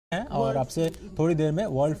हैं और आपसे थोड़ी देर में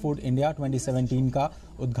वर्ल्ड फूड इंडिया 2017 का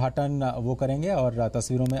उद्घाटन वो करेंगे और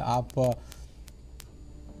तस्वीरों में आप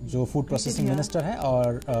जो फूड प्रोसेसिंग मिनिस्टर हैं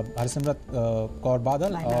और हरसिमरत कौर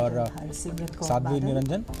बादल और साध्वी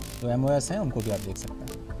निरंजन जो MOS हैं उनको भी आप देख सकते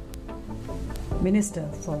हैं।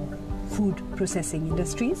 Minister for food processing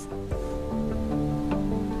industries.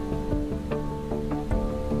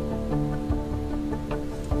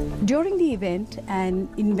 During the event, an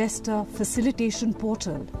investor facilitation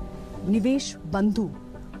portal, Nivesh Bandhu,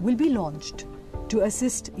 will be launched to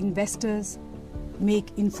assist investors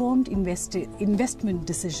make informed investment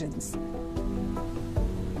decisions.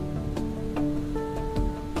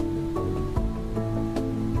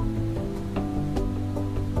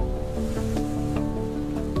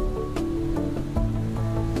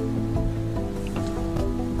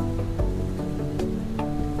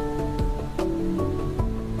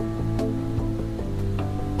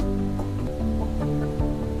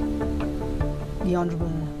 The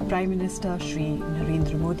Honorable Prime Minister Shri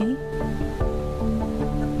Narendra Modi,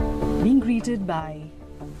 being greeted by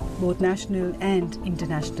both national and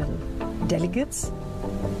international delegates.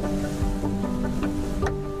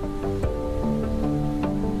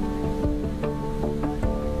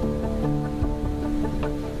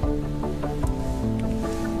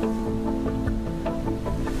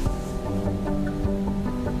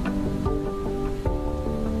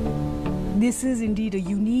 This is indeed a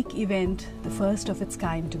unique event, the first of its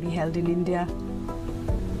kind to be held in India,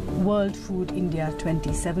 World Food India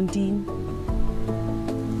 2017,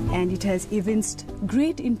 and it has evinced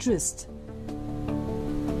great interest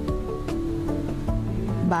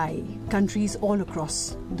by countries all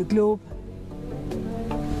across the globe.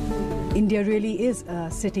 India really is a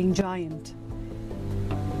sitting giant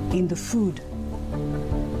in the food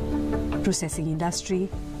processing industry,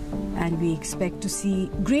 and we expect to see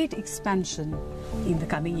great expansion in the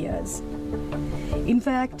coming years. In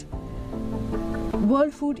fact,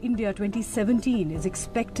 World Food India 2017 is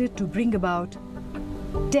expected to bring about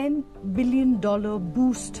 $10 billion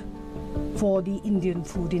boost for the Indian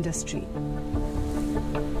food industry.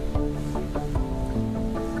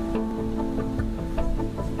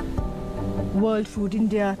 World Food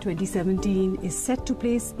India 2017 is set to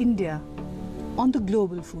place India on the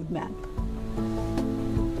global food map.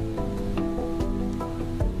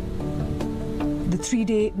 The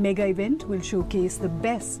 3-day mega event will showcase the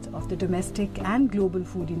best of the domestic and global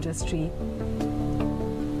food industry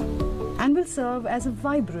and will serve as a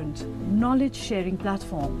vibrant knowledge-sharing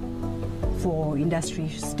platform for industry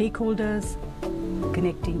stakeholders,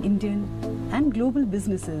 connecting Indian and global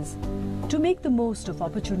businesses to make the most of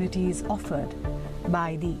opportunities offered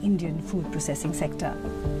by the Indian food processing sector.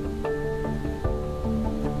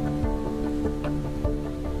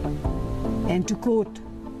 And to quote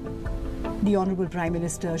the Honorable Prime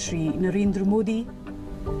Minister Shri Narendra Modi,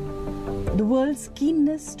 the world's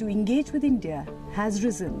keenness to engage with India has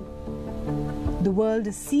risen. The world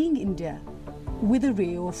is seeing India with a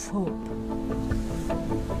ray of hope.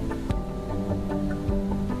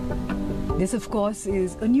 This, of course,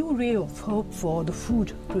 is a new ray of hope for the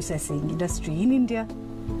food processing industry in India,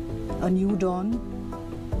 a new dawn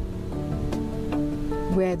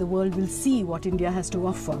where the world will see what India has to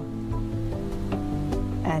offer.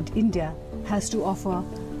 And India has to offer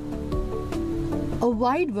a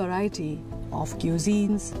wide variety of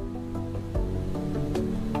cuisines,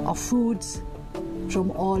 of foods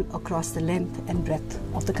from all across the length and breadth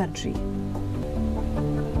of the country.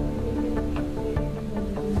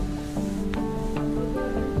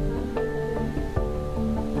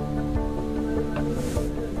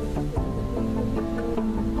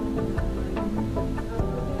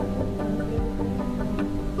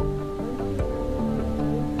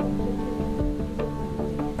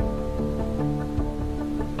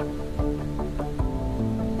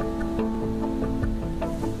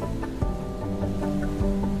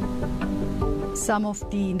 Some of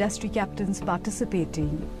the industry captains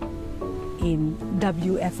participating in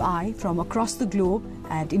WFI from across the globe,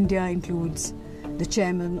 and India includes the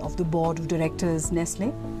chairman of the board of directors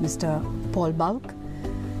Nestle, Mr. Paul Bulk,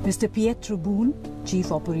 Mr. Pietro Boone,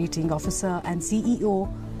 chief operating officer and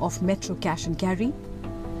CEO of Metro Cash and Carry,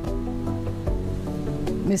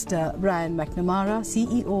 Mr. Brian McNamara,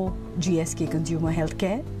 CEO, GSK Consumer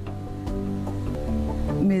Healthcare,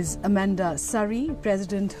 Ms. Amanda Surrey,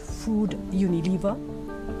 President, Food Unilever,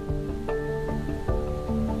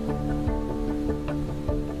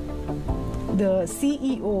 the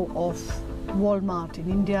CEO of Walmart in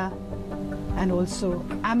India, and also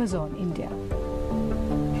Amazon India.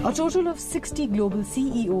 A total of 60 global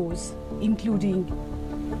CEOs, including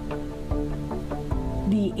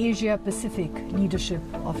the the Asia Pacific leadership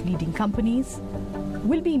of leading companies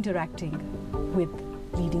will be interacting with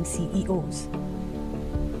leading CEOs.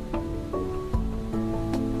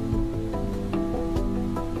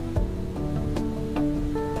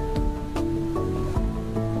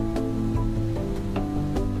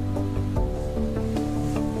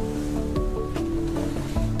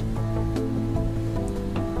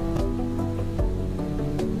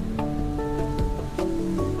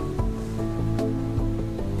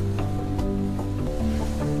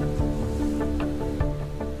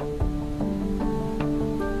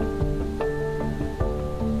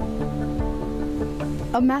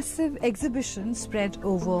 A massive exhibition spread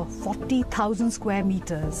over 40,000 square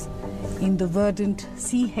meters in the verdant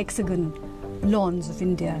sea hexagon lawns of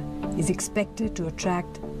India is expected to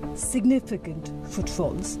attract significant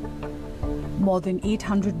footfalls. More than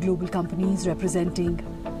 800 global companies representing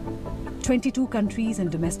 22 countries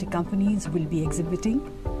and domestic companies will be exhibiting.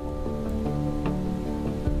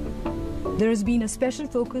 There has been a special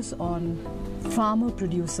focus on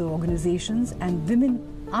farmer-producer organizations and women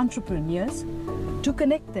entrepreneurs to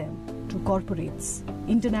connect them to corporates,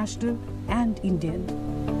 international and Indian,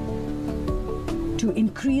 to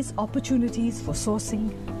increase opportunities for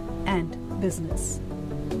sourcing and business.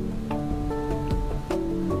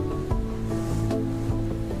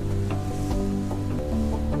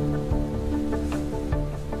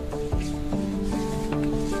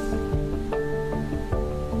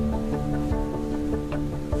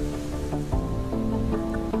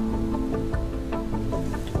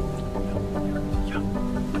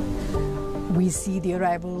 We see the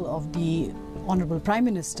arrival of the Honorable Prime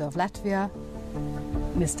Minister of Latvia,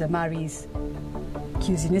 Mr. Maris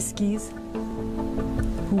Kuziniskis,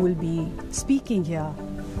 who will be speaking here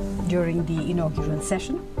during the inaugural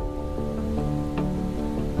session.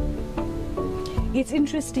 It's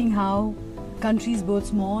interesting how countries both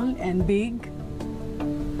small and big,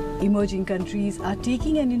 emerging countries, are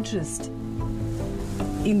taking an interest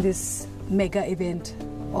in this mega event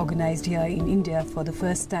organized here in India for the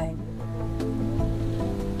first time.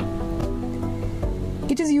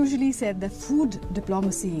 It is usually said that food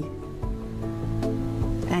diplomacy,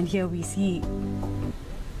 and here we see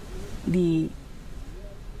the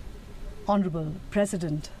Honorable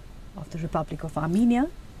President of the Republic of Armenia,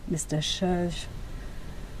 Mr. Serge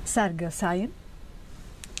Sargsyan,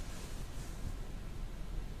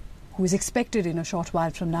 who is expected in a short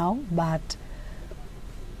while from now, but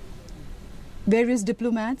various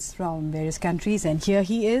diplomats from various countries, and here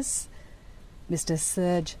he is, Mr.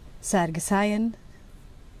 Serge Sargsyan,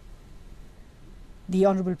 the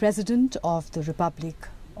Honorable President of the Republic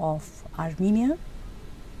of Armenia.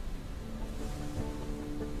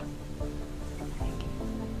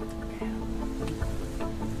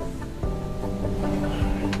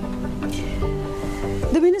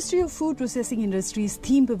 The Ministry of Food Processing Industries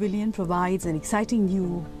Theme Pavilion provides an exciting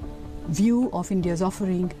new view of India's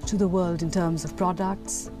offering to the world in terms of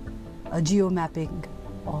products, a geo-mapping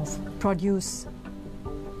of produce,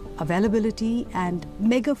 availability, and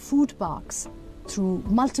mega food parks through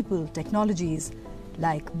multiple technologies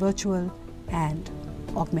like virtual and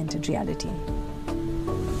augmented reality.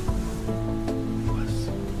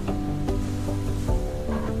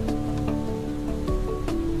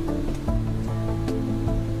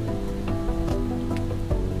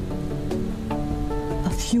 A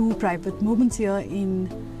few private moments here in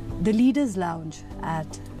the Leaders' Lounge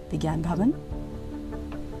at Vigyan Bhavan.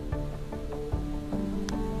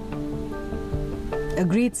 A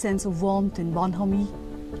great sense of warmth in bonhomie.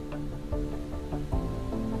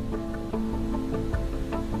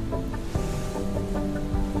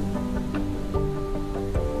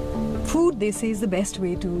 Food, they say, is the best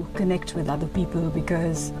way to connect with other people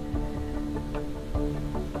because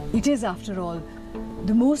it is, after all,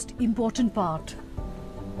 the most important part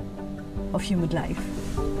of human life.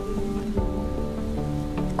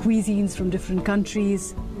 Cuisines from different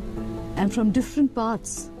countries and from different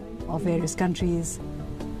parts of various countries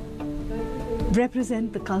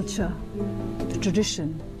represent the culture, the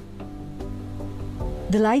tradition,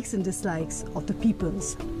 the likes and dislikes of the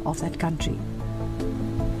peoples of that country.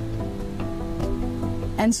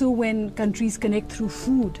 And so when countries connect through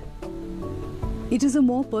food, it is a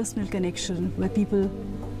more personal connection where people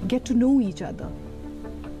get to know each other.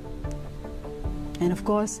 And of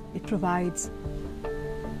course, it provides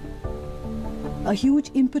a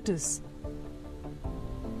huge impetus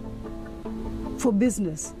for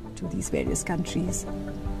business to these various countries.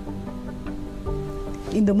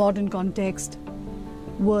 In the modern context,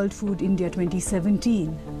 World Food India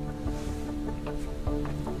 2017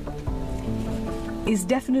 is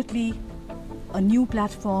definitely a new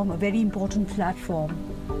platform, a very important platform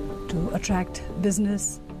to attract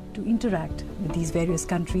business, to interact with these various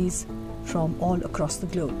countries from all across the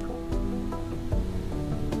globe.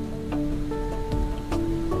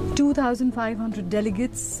 2,500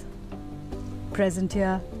 delegates present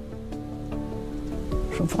here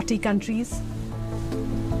from 40 countries,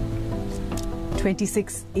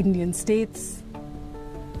 26 Indian states,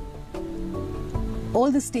 all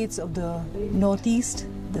the states of the Northeast,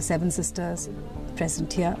 the Seven Sisters,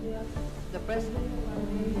 present here. The President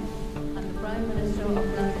and the Prime Minister of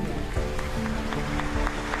London.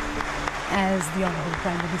 As the Honourable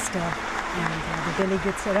Prime Minister and the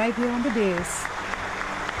delegates arrive here on the dais,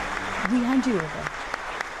 we hand you over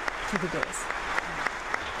to the dais.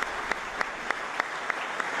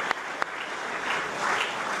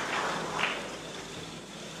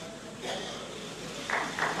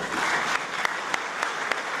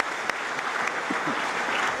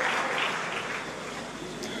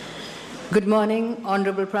 Good morning,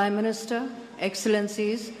 Honourable Prime Minister,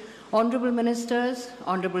 Excellencies, Honourable Ministers,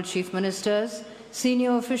 Honourable Chief Ministers,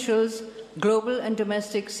 senior officials, global and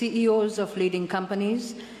domestic CEOs of leading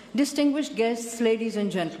companies, distinguished guests, ladies and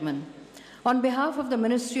gentlemen. On behalf of the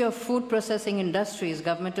Ministry of Food Processing Industries,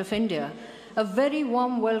 Government of India, a very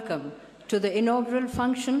warm welcome to the inaugural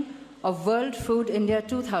function of World Food India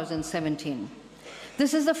 2017.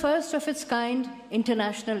 This is the first of its kind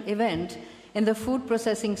international event in the food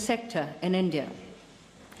processing sector in India.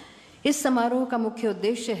 इस समारोह का मुख्य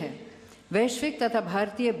उद्देश्य है वैश्विक तथा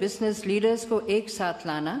भारतीय business leaders को एक साथ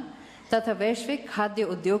लाना तथा वैश्विक खाद्य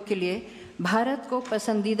उद्योग के लिए भारत को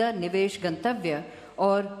पसंदीदा निवेश गंतव्य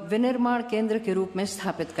और विनिर्माण केंद्र के रूप में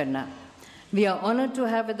स्थापित करना. We are honored to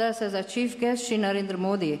have with us as our chief guest Shri Narendra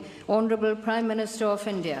Modi, Honorable Prime Minister of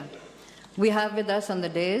India. We have with us on the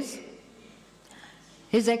dais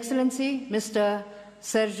His Excellency Mr.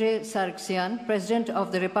 Sergei Sargsyan, President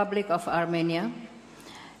of the Republic of Armenia,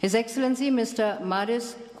 His Excellency Mr.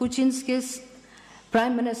 Maris Kučinskis,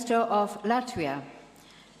 Prime Minister of Latvia,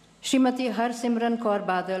 Srimati Harsimran Kaur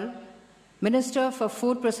Badal, Minister for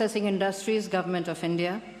Food Processing Industries, Government of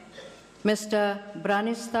India, Mr.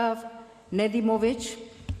 Branislav Nedimovic,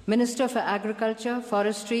 Minister for Agriculture,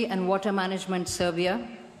 Forestry and Water Management, Serbia,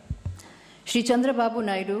 Shri Chandrababu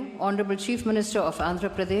Naidu, Honorable Chief Minister of Andhra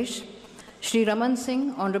Pradesh, Shri Raman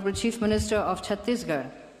Singh, Honorable Chief Minister of Chhattisgarh,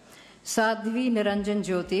 Sadhvi Niranjan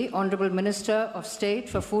Jyoti, Honorable Minister of State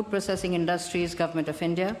for Food Processing Industries, Government of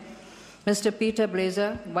India, Mr. Peter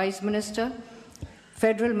Blazer, Vice Minister,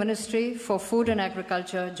 Federal Ministry for Food and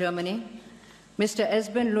Agriculture, Germany, Mr.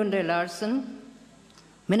 Esben Lunde Larsen,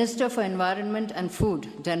 Minister for Environment and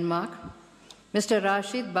Food, Denmark, Mr.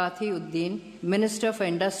 Rashid Bathi Uddin, Minister for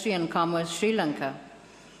Industry and Commerce, Sri Lanka,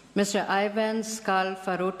 Mr. Ivan Skal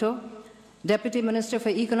Faroto, Deputy Minister for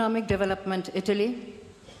Economic Development, Italy,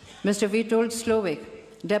 Mr. Witold Slovik,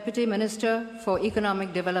 Deputy Minister for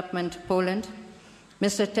Economic Development, Poland,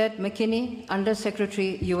 Mr. Ted McKinney, Under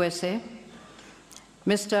Secretary, USA,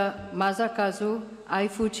 Mr. Masakazu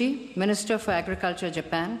Aifuchi, Minister for Agriculture,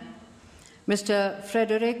 Japan, Mr.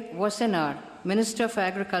 Frederick Wassenaar, Minister for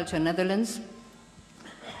Agriculture, Netherlands,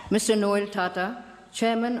 Mr. Noel Tata,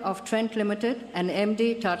 Chairman of Trent Limited and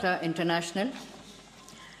MD Tata International,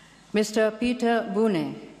 Mr. Peter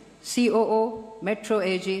Boone, COO, Metro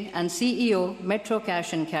AG and CEO, Metro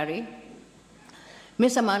Cash and Carry,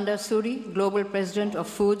 Ms. Amanda Suri, Global President of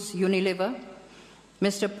Foods, Unilever,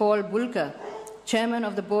 Mr. Paul Bulka, Chairman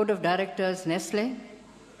of the Board of Directors, Nestle,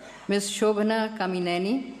 Ms. Shobhana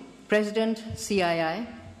Kamineni, President, CII,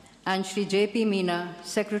 and Shri J.P. Meena,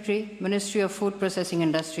 Secretary, Ministry of Food Processing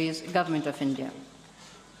Industries, Government of India.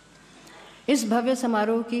 इस भव्य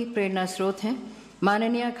समारोह की प्रेरणा स्रोत हैं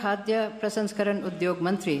माननीय खाद्य प्रसंस्करण उद्योग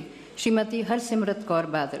मंत्री Shrimati Harsimrat Kaur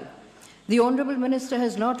Badal. The Honorable Minister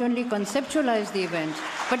has not only conceptualized the event,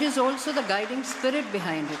 but is also the guiding spirit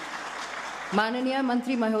behind it. माननीय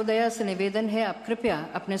मंत्री महोदया से निवेदन है आप कृपया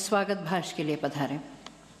अपने स्वागत भाषण के लिए पधारें.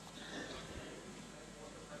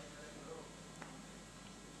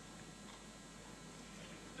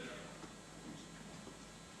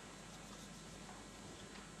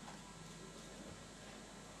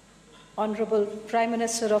 Honorable Prime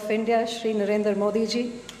Minister of India, Shri Narendra Modi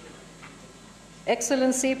ji,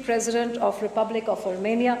 Excellency President of Republic of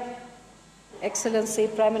Armenia, Excellency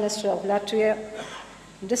Prime Minister of Latvia,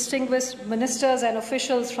 distinguished ministers and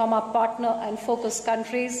officials from our partner and focus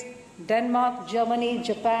countries, Denmark, Germany,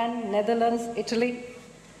 Japan, Netherlands, Italy,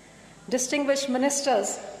 distinguished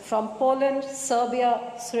ministers from Poland,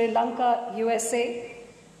 Serbia, Sri Lanka, USA,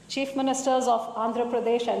 chief ministers of Andhra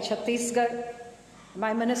Pradesh and Chhattisgarh,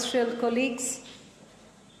 my ministerial colleagues,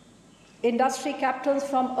 industry captains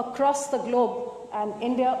from across the globe and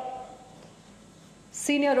India,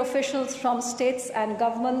 senior officials from states and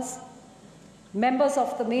governments, members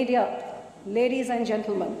of the media, ladies and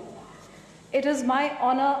gentlemen. It is my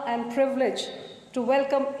honor and privilege to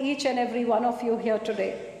welcome each and every one of you here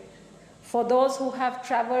today. For those who have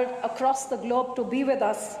traveled across the globe to be with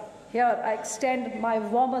us here, I extend my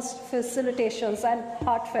warmest felicitations and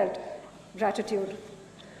heartfelt gratitude.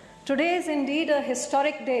 Today is indeed a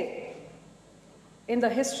historic day in the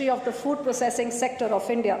history of the food processing sector of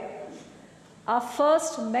India. Our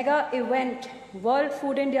first mega event, World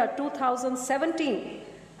Food India 2017,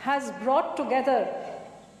 has brought together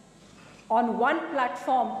on one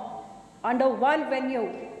platform, under one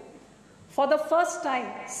venue, for the first time,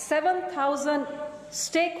 7,000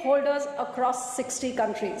 stakeholders across 60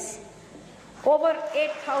 countries, over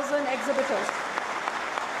 8,000 exhibitors,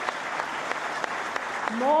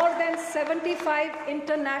 more than 75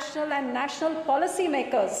 international and national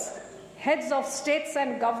policymakers, heads of states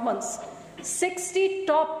and governments, 60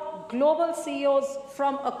 top global CEOs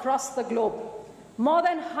from across the globe, more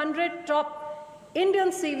than 100 top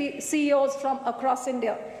Indian CEOs from across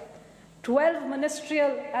India, 12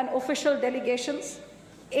 ministerial and official delegations,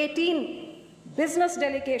 18 business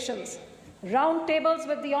delegations, roundtables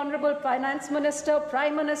with the Honorable Finance Minister,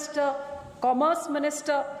 Prime Minister, Commerce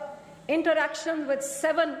Minister, interaction with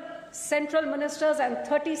 7 central ministers and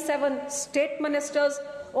 37 state ministers,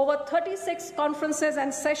 over 36 conferences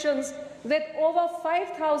and sessions with over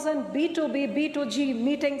 5,000 B2B, B2G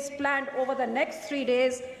meetings planned over the next 3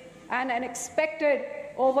 days, and an expected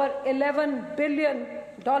over $11 billion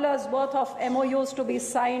worth of MOUs to be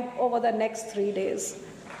signed over the next 3 days.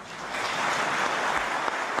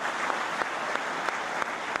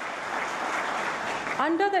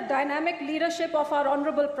 Under the dynamic leadership of our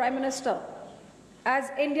Honorable Prime Minister,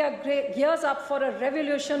 as India gears up for a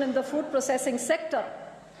revolution in the food processing sector,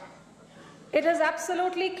 it is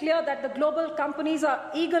absolutely clear that the global companies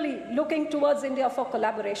are eagerly looking towards India for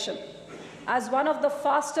collaboration. As one of the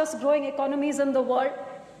fastest growing economies in the world,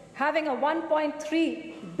 having a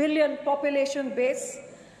 1.3 billion population base,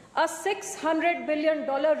 a $600 billion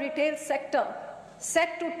retail sector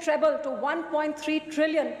set to treble to 1.3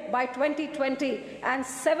 trillion by 2020, and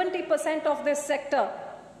 70% of this sector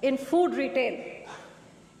in food retail.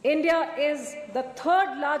 India is the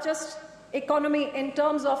 3rd largest economy in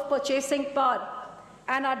terms of purchasing power,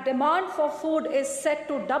 and our demand for food is set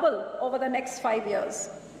to double over the next 5 years.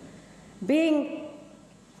 Being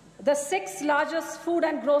the 6th largest food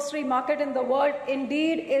and grocery market in the world,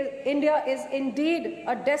 India is indeed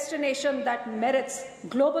a destination that merits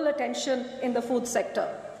global attention in the food sector.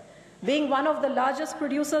 Being one of the largest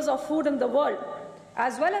producers of food in the world,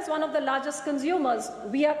 as well as one of the largest consumers,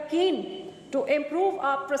 we are keen to improve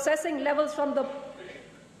our processing levels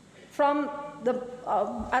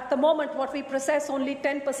at the moment, what we process only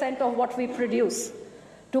 10% of what we produce.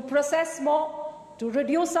 To process more, to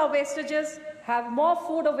reduce our wastages, have more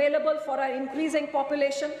food available for our increasing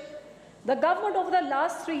population. The government over the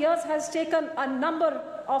last 3 years has taken a number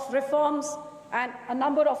of reforms, and a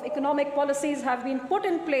number of economic policies have been put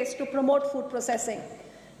in place to promote food processing.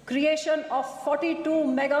 Creation of 42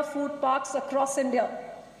 mega food parks across India,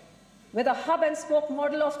 with a hub and spoke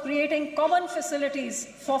model of creating common facilities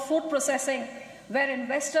for food processing, where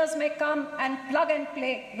investors may come and plug and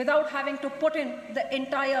play without having to put in the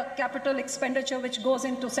entire capital expenditure which goes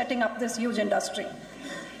into setting up this huge industry.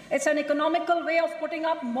 It's an economical way of putting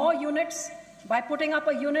up more units. By putting up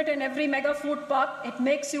a unit in every mega food park, it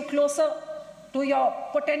makes you closer to your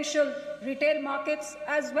potential retail markets,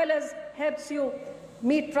 as well as helps you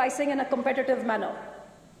meet pricing in a competitive manner.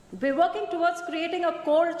 We're working towards creating a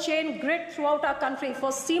cold chain grid throughout our country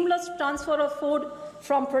for seamless transfer of food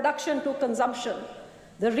from production to consumption.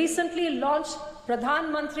 The recently launched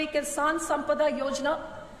Pradhan Mantri Kisan Sampada Yojana,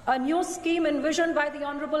 a new scheme envisioned by the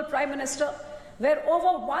Honorable Prime Minister, where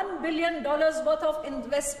over $1 billion worth of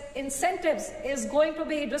incentives is going to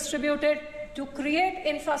be distributed to create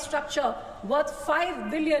infrastructure worth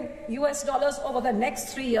 $5 billion over the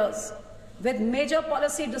next 3 years, with major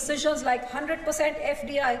policy decisions like 100%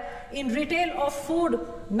 FDI in retail of food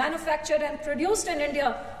manufactured and produced in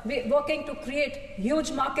India, we're working to create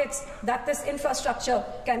huge markets that this infrastructure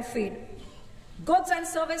can feed. Goods and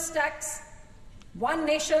service tax, one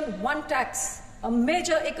nation, one tax, a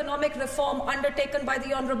major economic reform undertaken by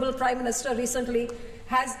the Honorable Prime Minister recently,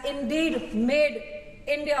 has indeed made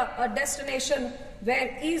India a destination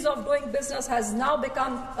where ease of doing business has now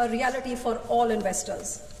become a reality for all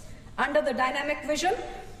investors. Under the dynamic vision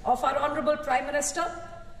of our Honorable Prime Minister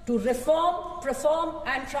to reform, perform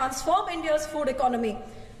and transform India's food economy,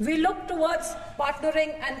 we look towards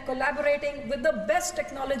partnering and collaborating with the best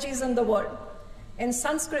technologies in the world. In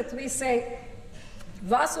Sanskrit we say,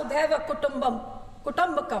 Vasudhaiva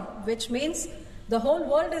Kutumbakam, which means the whole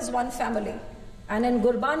world is one family. And in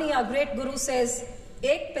Gurbani, our great Guru says,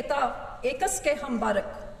 Ek Pita, Ekas Ke Hum Barak.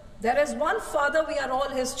 There is one Father, we are all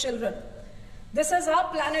His children. This is our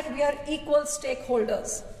planet, we are equal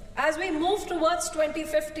stakeholders. As we move towards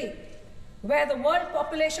 2050, where the world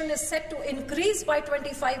population is set to increase by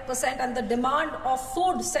 25% and the demand of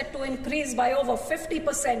food set to increase by over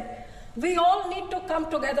 50%, we all need to come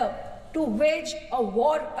together to wage a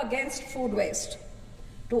war against food waste.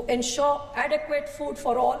 To ensure adequate food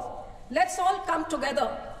for all, let's all come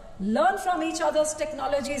together, learn from each other's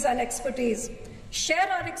technologies and expertise, share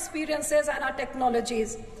our experiences and our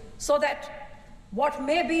technologies, so that what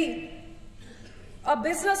may be a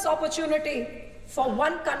business opportunity for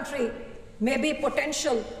one country may be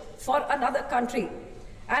potential for another country.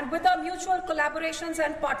 And with our mutual collaborations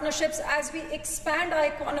and partnerships, as we expand our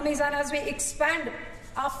economies and as we expand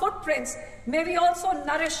our footprints, may we also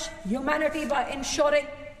nourish humanity by ensuring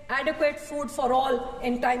adequate food for all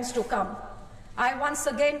in times to come. I once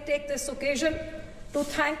again take this occasion to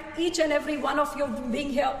thank each and every one of you for being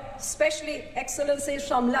here, especially Excellencies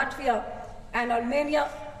from Latvia and Armenia,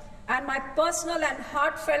 and my personal and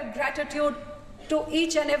heartfelt gratitude to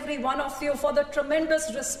each and every one of you for the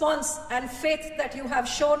tremendous response and faith that you have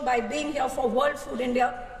shown by being here for World Food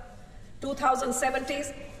India 2017.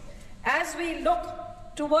 As we look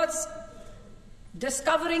towards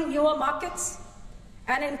discovering newer markets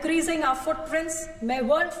and increasing our footprints, may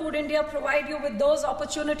World Food India provide you with those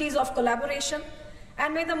opportunities of collaboration,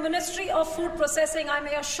 and may the Ministry of Food Processing, I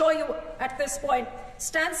may assure you at this point,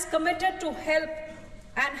 stands committed to help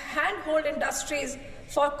and handhold industries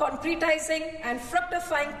for concretizing and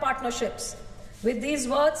fructifying partnerships. With these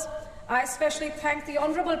words, I especially thank the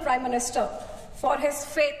Honorable Prime Minister for his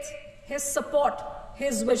faith, his support,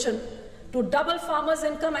 his vision to double farmers'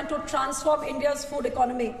 income and to transform India's food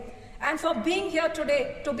economy, and for being here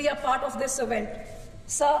today to be a part of this event.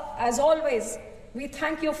 Sir, as always, we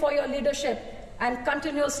thank you for your leadership and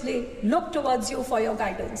continuously look towards you for your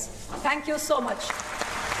guidance. Thank you so much.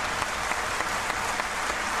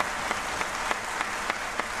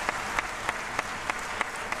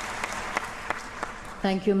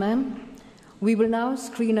 Thank you, ma'am. We will now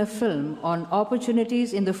screen a film on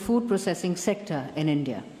opportunities in the food processing sector in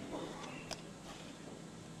India.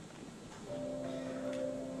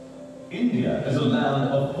 India is a land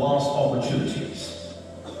of vast opportunities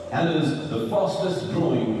and is the fastest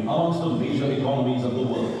growing amongst the major economies of the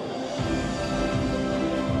world.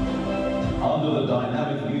 Under the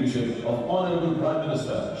dynamic leadership of Honorable Prime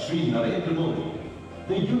Minister Shri Narendra Modi,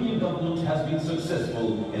 the Union government has been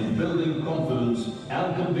successful in building confidence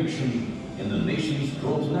and conviction in the nation's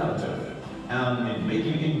growth narrative and in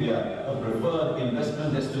making India a preferred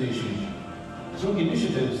investment destination through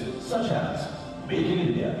initiatives such as Make in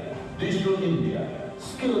India, Digital India,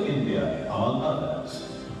 Skill India, among others.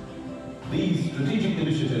 These strategic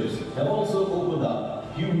initiatives have also opened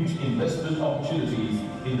up huge investment opportunities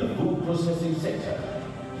in the food processing sector.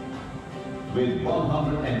 With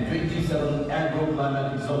 127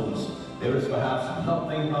 agroclimatic zones, there is perhaps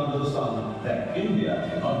nothing under the sun that India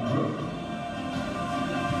cannot grow.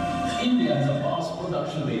 India has a vast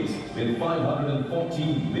production base with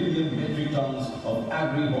 514 million metric tons of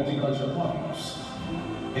agri-horticulture produce.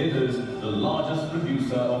 It is the largest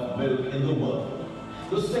producer of milk in the world,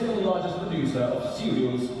 the second largest producer of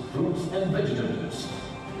cereals, fruits and vegetables,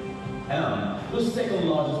 and the second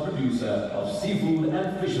largest producer of seafood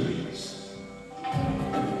and fisheries.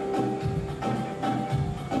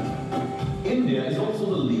 India is also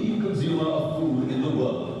the leading consumer of food in the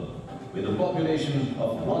world, with a population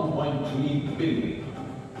of 1.3 billion.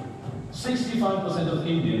 65% of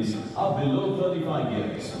Indians are below 35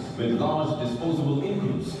 years, with large disposable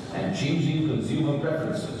incomes and changing consumer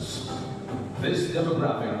preferences. This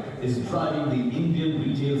demographic is driving the Indian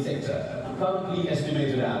retail sector, currently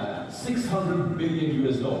estimated at $600 billion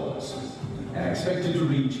and expected to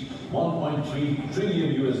reach $1.3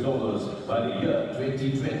 trillion by the year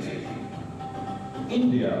 2020.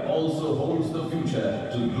 India also holds the future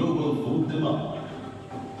to global food demand.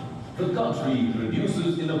 The country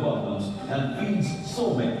produces in abundance and feeds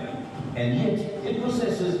so many, and yet it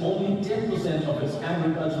processes only 10% of its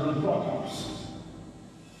agricultural produce.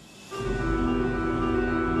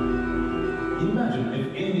 Imagine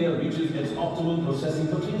if India reaches its optimal processing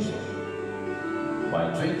potential.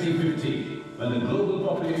 By 2050, when the global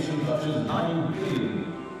population touches 9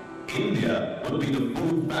 billion, India will be the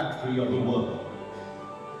food factory of the world.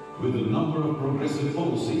 With a number of progressive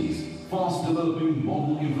policies, fast developing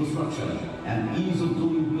modern infrastructure, and ease of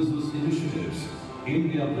doing business initiatives,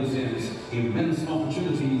 India presents immense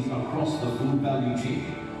opportunities across the food value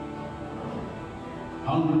chain.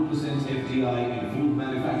 100% FDI in food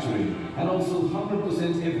manufacturing and also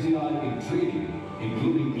 100% FDI in trading,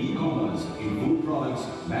 including e-commerce in food products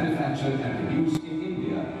manufactured and produced in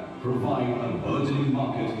India, provide a burgeoning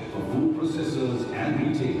market for food processors and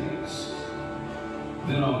retailers.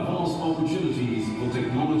 There are vast opportunities for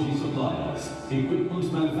technology suppliers,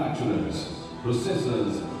 equipment manufacturers,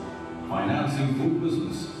 processors, financing food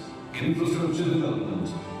business, infrastructure development,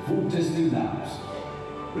 food testing labs,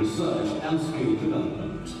 research and skill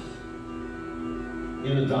development.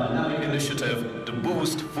 In a dynamic initiative to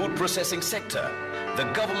boost food processing sector, the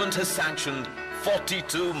government has sanctioned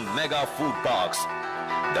 42 mega food parks.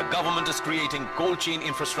 The government is creating cold chain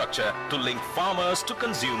infrastructure to link farmers to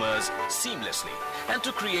consumers seamlessly and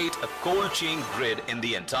to create a cold chain grid in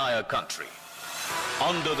the entire country.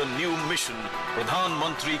 Under the new mission, Pradhan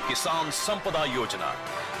Mantri Kisan Sampada Yojana,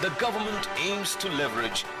 the government aims to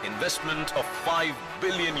leverage investment of $5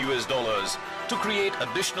 billion to create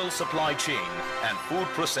additional supply chain and food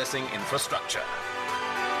processing infrastructure.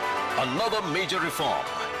 Another major reform,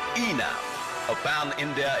 Inaugural, a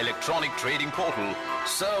pan-India electronic trading portal,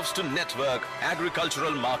 serves to network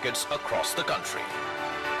agricultural markets across the country.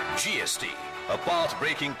 GST, a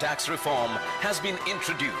path-breaking tax reform, has been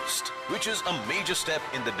introduced, which is a major step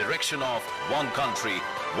in the direction of one country,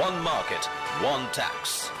 one market, one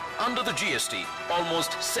tax. Under the GST,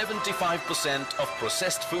 almost 75% of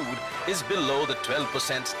processed food is below the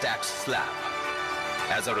 12% tax slab.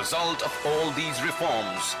 As a result of all these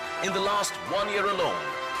reforms, in the last 1 year alone,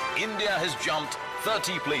 India has jumped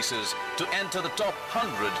 30 places to enter the top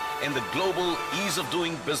 100 in the global ease of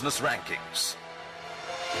doing business rankings.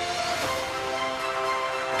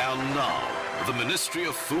 And now, the Ministry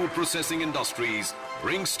of Food Processing Industries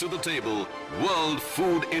brings to the table World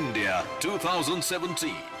Food India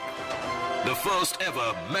 2017. The first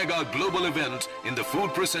ever mega global event in the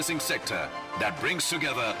food processing sector that brings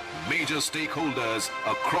together major stakeholders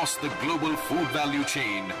across the global food value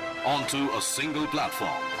chain onto a single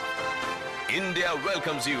platform. India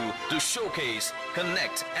welcomes you to showcase,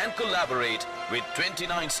 connect and collaborate with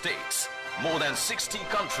 29 states, more than 60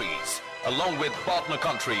 countries, along with partner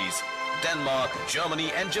countries, Denmark,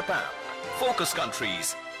 Germany and Japan, focus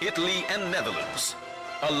countries, Italy and Netherlands,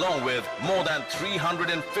 along with more than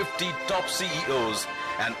 350 top CEOs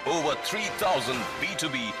and over 3,000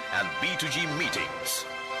 B2B and B2G meetings.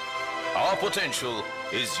 Our potential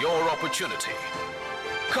is your opportunity.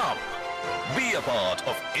 Come, be a part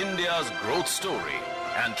of India's growth story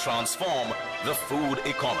and transform the food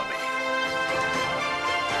economy.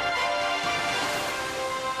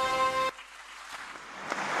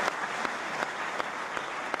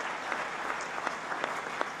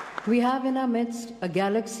 We have in our midst a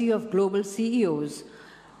galaxy of global CEOs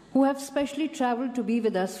who have specially traveled to be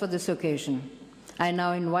with us for this occasion. I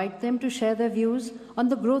now invite them to share their views on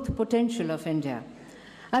the growth potential of India.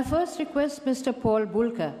 I first request Mr. Paul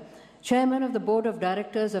Bulka, Chairman of the Board of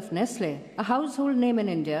Directors of Nestle, a household name in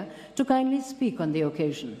India, to kindly speak on the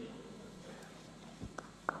occasion.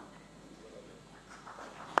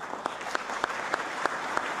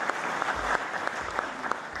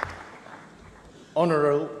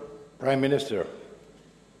 Honorable Prime Minister,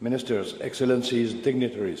 Ministers, Excellencies,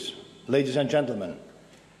 dignitaries, ladies and gentlemen,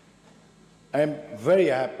 I am very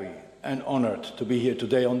happy and honored to be here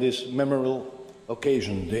today on this memorable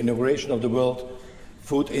occasion, the inauguration of the World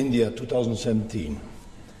Food India 2017.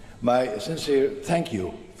 My sincere thank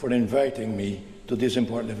you for inviting me to this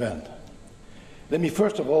important event. Let me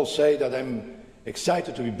first of all say that I'm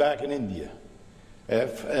excited to be back in India. I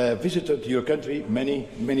have visited your country many,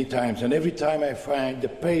 many times, and every time I find the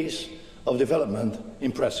pace of development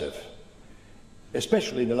impressive,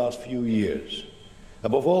 especially in the last few years.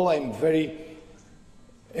 Above all, every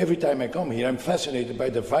time I come here, I'm fascinated by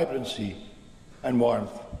the vibrancy and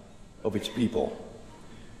warmth of its people.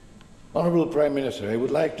 Honourable Prime Minister, I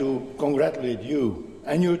would like to congratulate you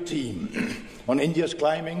and your team on India's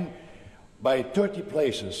climbing by 30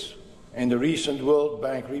 places in the recent World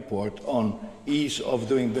Bank report on ease of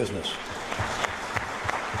doing business.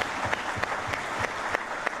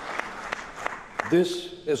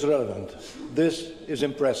 This is relevant, this is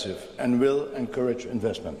impressive and will encourage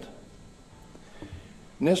investment.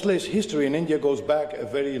 Nestlé's history in India goes back a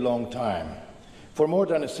very long time, for more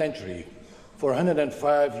than a century, for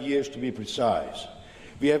 105 years to be precise.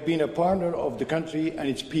 We have been a partner of the country and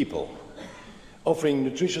its people, offering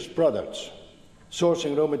nutritious products,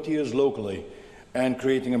 sourcing raw materials locally, and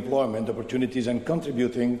creating employment opportunities and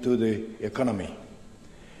contributing to the economy.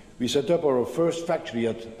 We set up our first factory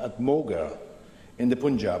at Moga in the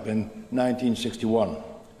Punjab in 1961.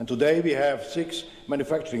 And today we have 6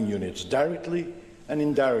 manufacturing units. Directly and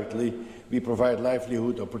indirectly, we provide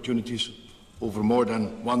livelihood opportunities over more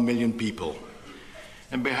than 1 million people.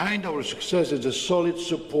 And behind our success is the solid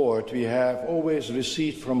support we have always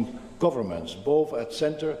received from governments, both at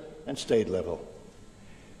centre and state level.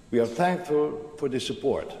 We are thankful for this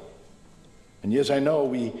support. And yes, I know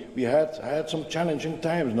we had some challenging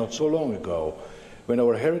times not so long ago when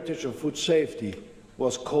our heritage of food safety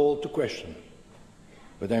was called to question.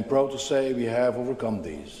 But I'm proud to say we have overcome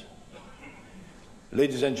these.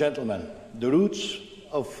 Ladies and gentlemen, the roots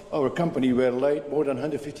of our company were laid more than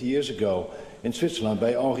 150 years ago in Switzerland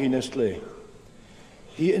by Henri Nestlé.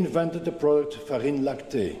 He invented the product farine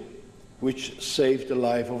lactée, which saved the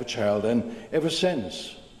life of a child, and ever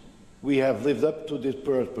since we have lived up to this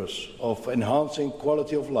purpose of enhancing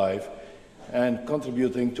quality of life and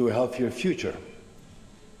contributing to a healthier future.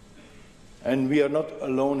 And we are not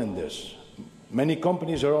alone in this. Many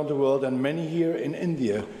companies around the world and many here in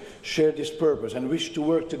India share this purpose and wish to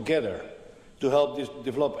work together to help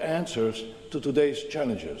develop answers to today's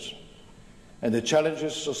challenges. And the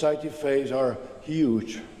challenges society faces are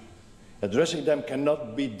huge. Addressing them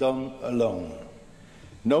cannot be done alone.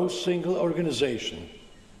 No single organization,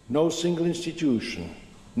 no single institution,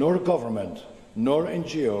 nor government, nor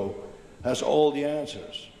NGO has all the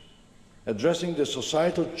answers. Addressing the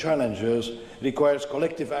societal challenges requires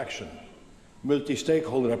collective action,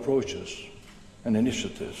 multi-stakeholder approaches and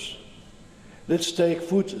initiatives. Let's take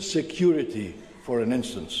food security for an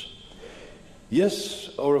instance.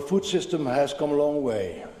 Yes, our food system has come a long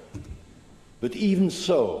way, but even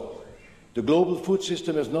so, the global food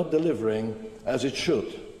system is not delivering as it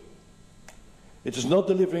should. It is not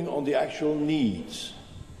delivering on the actual needs.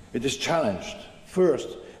 It is challenged. First,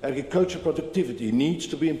 agriculture productivity needs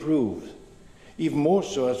to be improved, even more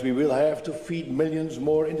so as we will have to feed millions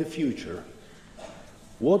more in the future.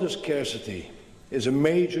 Water scarcity is a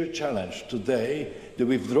major challenge. Today, the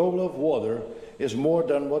withdrawal of water is more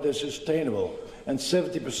than what is sustainable, and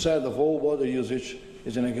 70% of all water usage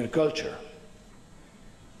is in agriculture.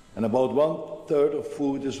 And about 1/3 of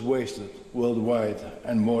food is wasted worldwide,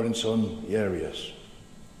 and more in some areas.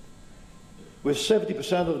 With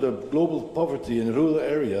 70% of the global poverty in rural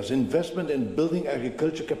areas, investment in building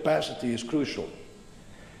agriculture capacity is crucial.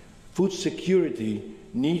 Food security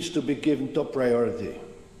needs to be given top priority.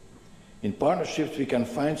 In partnerships, we can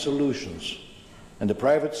find solutions, and the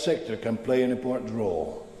private sector can play an important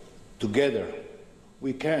role. Together,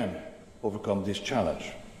 we can overcome this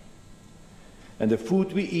challenge. And the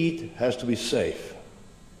food we eat has to be safe.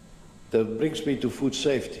 That brings me to food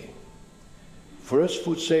safety. For us,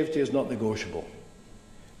 food safety is not negotiable.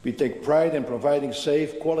 We take pride in providing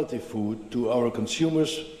safe, quality food to our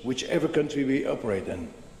consumers, whichever country we operate in.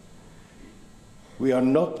 We are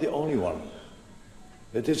not the only one.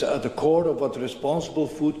 It is at the core of what responsible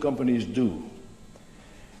food companies do.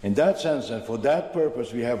 In that sense, and for that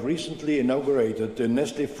purpose, we have recently inaugurated the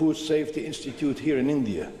Nestlé Food Safety Institute here in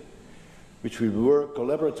India, which will work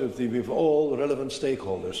collaboratively with all relevant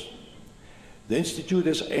stakeholders. The Institute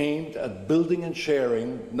is aimed at building and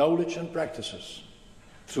sharing knowledge and practices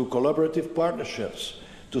through collaborative partnerships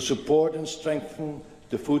to support and strengthen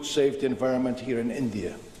the food safety environment here in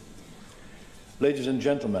India. Ladies and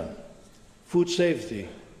gentlemen, food safety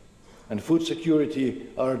and food security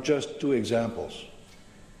are just 2 examples.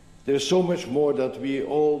 There is so much more that we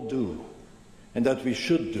all do and that we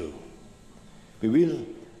should do. We will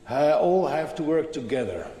all have to work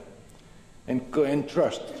together and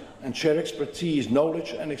trust and share expertise,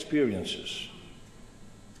 knowledge and experiences.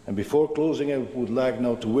 And before closing, I would like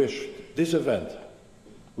now to wish this event,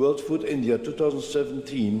 World Food India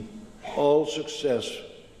 2017, all success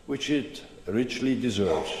which it richly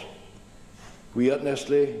deserves. We at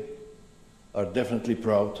Nestlé are definitely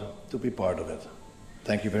proud to be part of it.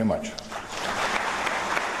 Thank you very much.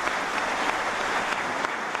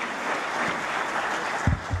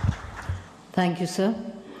 Thank you, sir.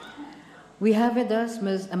 We have with us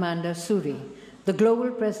Ms. Amanda Suri, the Global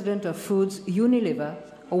President of Foods Unilever,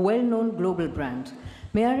 a well-known global brand.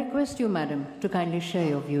 May I request you, Madam, to kindly share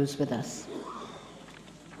your views with us.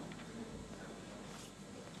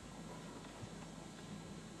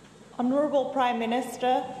 Honourable Prime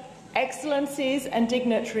Minister, Excellencies and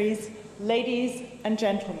dignitaries, ladies and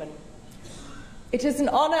gentlemen. It is an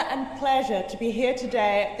honour and pleasure to be here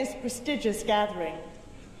today at this prestigious gathering.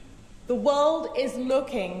 The world is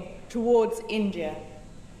looking towards India.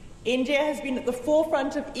 India has been at the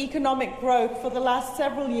forefront of economic growth for the last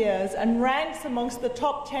several years and ranks amongst the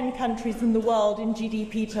top 10 countries in the world in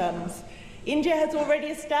GDP terms. India has already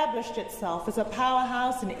established itself as a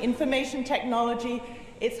powerhouse in information technology.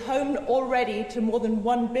 It's home already to more than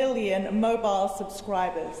 1 billion mobile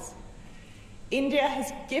subscribers. India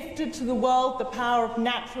has gifted to the world the power of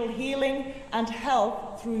natural healing and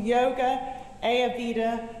health through yoga,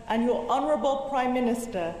 Ayurveda, and your Honourable Prime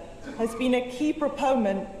Minister has been a key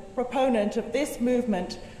proponent of this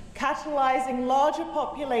movement, catalysing larger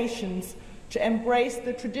populations to embrace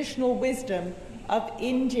the traditional wisdom of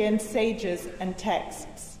Indian sages and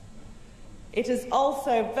texts. It is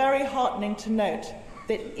also very heartening to note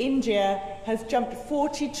that India has jumped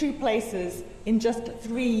 42 places in just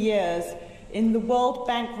 3 years in the World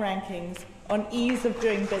Bank rankings on ease of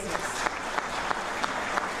doing business.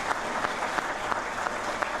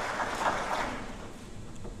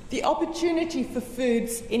 The opportunity for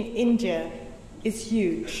foods in India is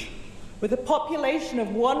huge. With a population of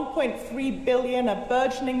 1.3 billion, a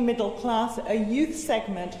burgeoning middle class, a youth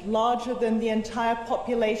segment larger than the entire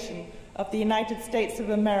population of the United States of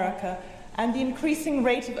America, and the increasing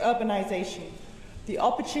rate of urbanization, the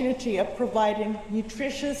opportunity of providing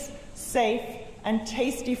nutritious, safe, and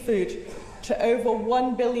tasty food to over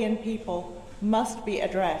 1 billion people must be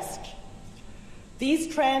addressed.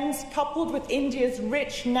 These trends, coupled with India's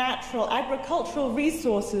rich natural agricultural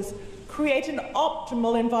resources, create an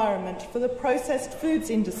optimal environment for the processed foods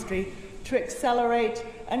industry to accelerate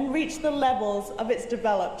and reach the levels of its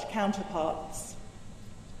developed counterparts.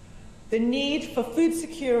 The need for food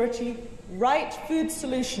security, right food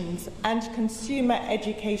solutions, and consumer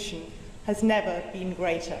education has never been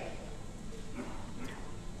greater.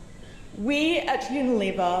 We at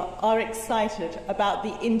Unilever are excited about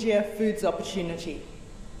the India foods opportunity.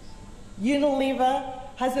 Unilever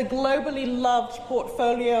has a globally loved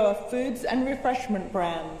portfolio of foods and refreshment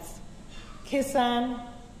brands. Kissan,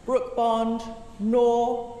 Brook Bond,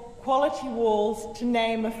 Knorr, Quality Walls, to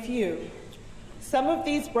name a few. Some of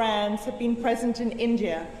these brands have been present in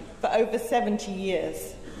India for over 70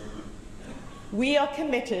 years. We are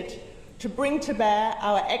committed to bring to bear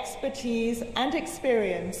our expertise and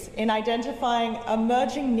experience in identifying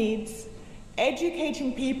emerging needs,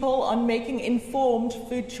 educating people on making informed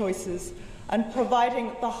food choices, and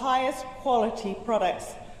providing the highest quality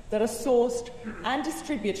products that are sourced and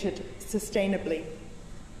distributed sustainably.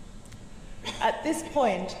 At this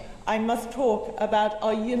point, I must talk about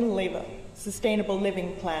our Unilever Sustainable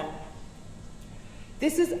Living Plan.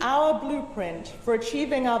 This is our blueprint for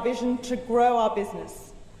achieving our vision to grow our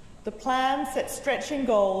business. The plan sets stretching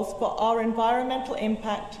goals for our environmental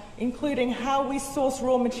impact, including how we source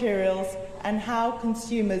raw materials and how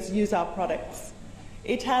consumers use our products.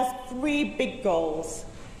 It has 3 big goals: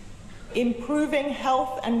 improving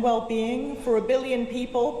health and well-being for 1 billion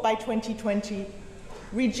people by 2020,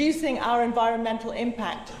 reducing our environmental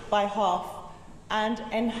impact by half, and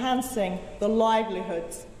enhancing the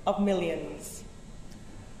livelihoods of millions.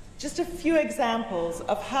 Just a few examples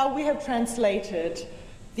of how we have translated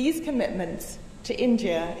these commitments to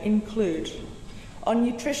India include: on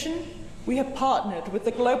nutrition, we have partnered with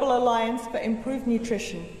the Global Alliance for Improved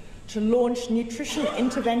Nutrition to launch a nutrition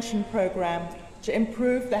intervention program to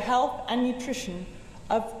improve the health and nutrition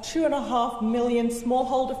of 2.5 million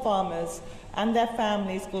smallholder farmers and their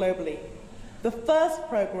families globally. The first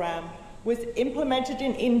program was implemented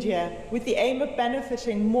in India with the aim of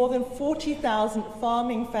benefiting more than 40,000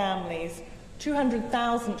 farming families,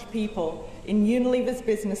 200,000 people in Unilever's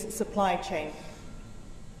business supply chain.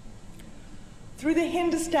 Through the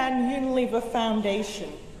Hindustan Unilever Foundation,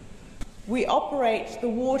 we operate the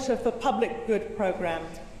Water for Public Good program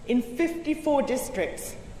in 54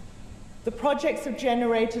 districts. The projects have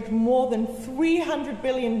generated more than 300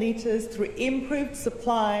 billion litres through improved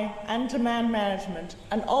supply and demand management,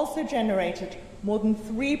 and also generated more than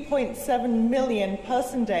 3.7 million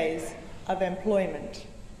person days of employment.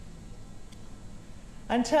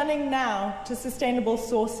 And turning now to sustainable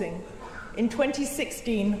sourcing, in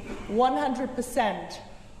 2016, 100%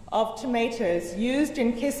 of tomatoes used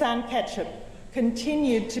in Kissan ketchup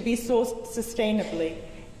continued to be sourced sustainably,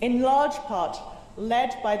 in large part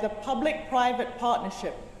led by the public-private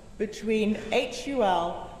partnership between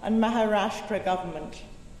HUL and Maharashtra government.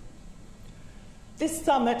 This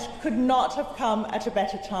summit could not have come at a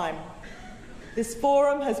better time. This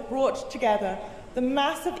forum has brought together the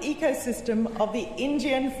massive ecosystem of the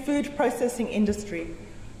Indian food processing industry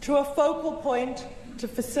to a focal point to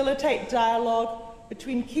facilitate dialogue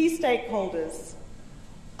between key stakeholders.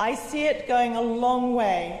 I see it going a long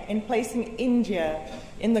way in placing India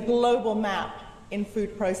in the global map in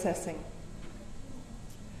food processing.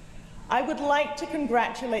 I would like to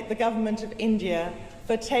congratulate the Government of India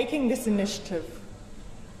for taking this initiative.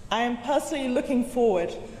 I am personally looking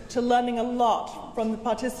forward to learning a lot from the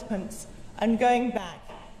participants and going back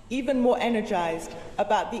even more energized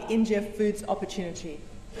about the India Foods opportunity.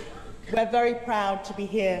 We're very proud to be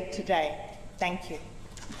here today. Thank you.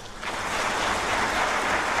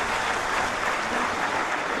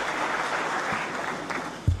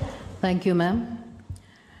 Thank you, ma'am.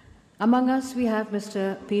 Among us, we have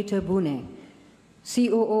Mr. Peter Boone,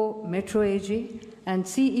 COO Metro AG and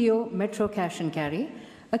CEO Metro Cash and Carry,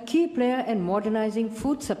 a key player in modernizing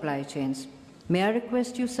food supply chains. May I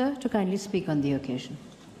request you, sir, to kindly speak on the occasion?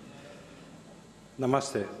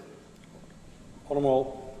 Namaste.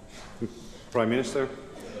 Honourable Prime Minister,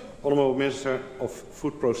 Honourable Minister of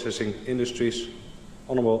Food Processing Industries,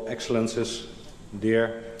 Honourable Excellencies,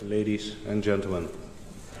 dear ladies and gentlemen.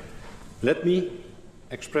 Let me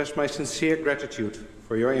express my sincere gratitude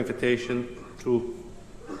for your invitation to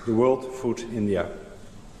the World Food India.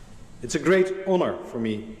 It's a great honour for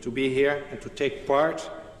me to be here and to take part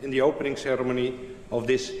in the opening ceremony of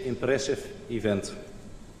this impressive event.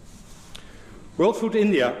 World Food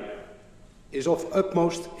India is of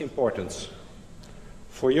utmost importance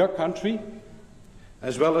for your country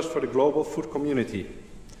as well as for the global food community,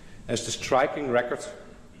 as the striking record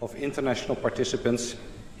of international participants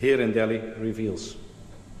here in Delhi reveals.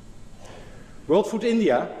 World Food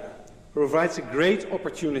India provides a great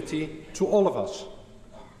opportunity to all of us,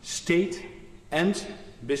 state and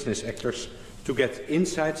business actors, to get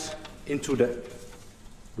insights into the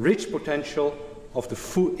rich potential of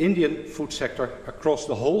the Indian food sector across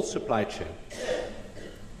the whole supply chain.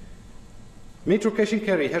 Metro Cash and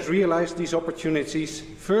Carry has realized these opportunities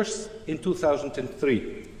first in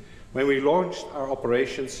 2003, when we launched our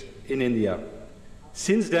operations in India.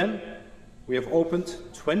 Since then, we have opened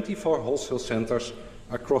 24 wholesale centres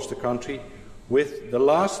across the country, with the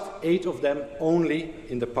last 8 of them only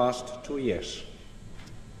in the past 2 years.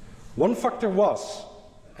 One factor was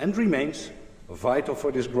and remains vital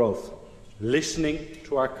for this growth: listening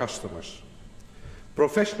to our customers.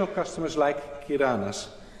 Professional customers like kiranas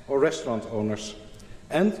or restaurant owners,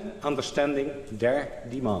 and understanding their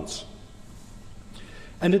demands.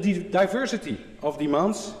 And the diversity of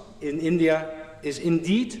demands in India is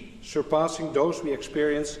indeed surpassing those we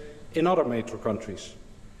experience in other metro countries.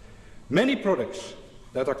 Many products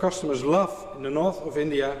that our customers love in the north of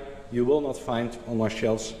India you will not find on our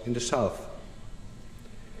shelves in the south.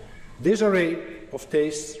 This array of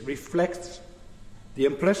tastes reflects the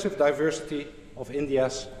impressive diversity of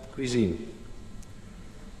India's cuisine.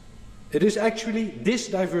 It is actually this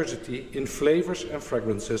diversity in flavors and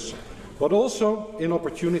fragrances, but also in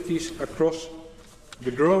opportunities across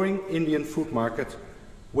the growing Indian food market,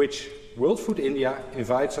 which World Food India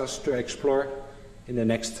invites us to explore in the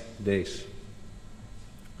next days.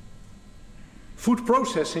 Food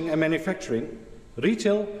processing and manufacturing,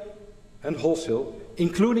 retail and wholesale,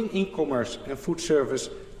 including e-commerce and food service,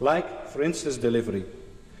 like, for instance, delivery.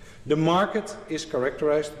 The market is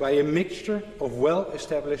characterized by a mixture of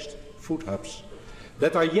well-established food hubs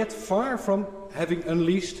that are yet far from having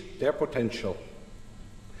unleashed their potential,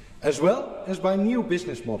 as well as by new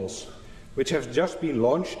business models, which have just been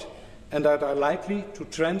launched and that are likely to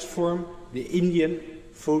transform the Indian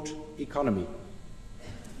food economy.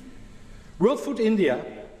 World Food India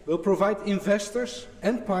will provide investors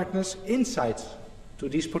and partners insights to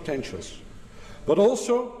these potentials, but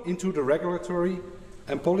also into the regulatory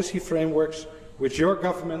and policy frameworks which your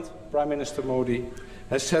government, Prime Minister Modi,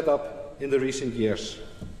 has set up in the recent years.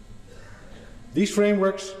 These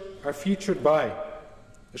frameworks are featured by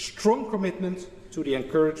a strong commitment to the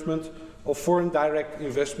encouragement of foreign direct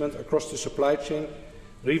investment across the supply chain,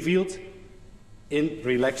 revealed in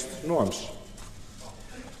relaxed norms,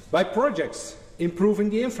 by projects improving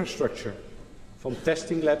the infrastructure, from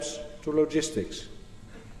testing labs to logistics,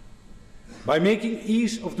 by making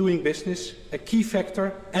ease of doing business a key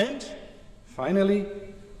factor, and finally,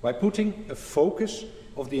 by putting a focus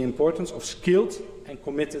of the importance of skilled and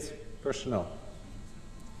committed personnel.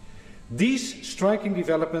 These striking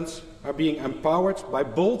developments are being empowered by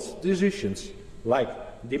bold decisions like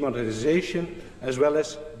demonetization as well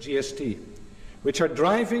as GST, which are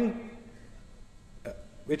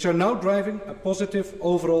now driving a positive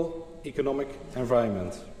overall economic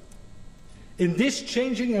environment. In this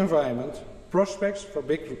changing environment, prospects for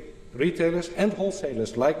big retailers and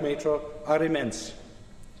wholesalers like Metro are immense.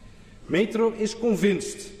 Metro is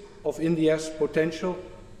convinced of India's potential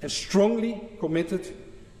and strongly committed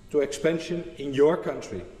to expansion in your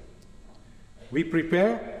country. We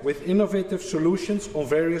prepare with innovative solutions on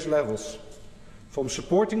various levels, from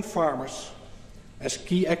supporting farmers as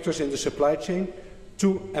key actors in the supply chain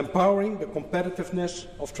to empowering the competitiveness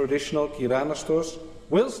of traditional kirana stores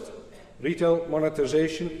whilst retail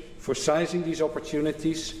monetization for seizing these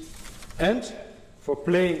opportunities and for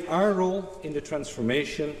playing our role in the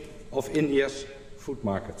transformation of India's food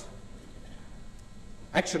market.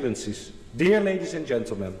 Excellencies, dear ladies and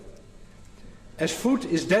gentlemen, as food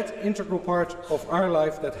is that integral part of our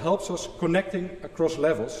life that helps us connecting across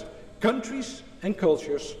levels, countries and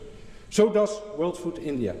cultures, so does World Food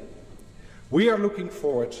India. We are looking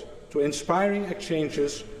forward to inspiring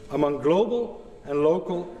exchanges among global and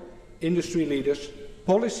local industry leaders,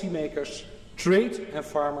 policymakers, trade and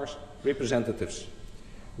farmers representatives.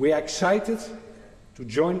 We are excited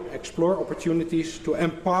to explore opportunities to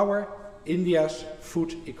empower India's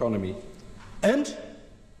food economy. And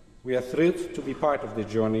we are thrilled to be part of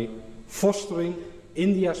this journey, fostering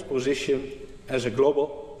India's position as a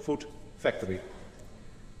global food factory.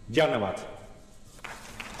 Dhanyavad.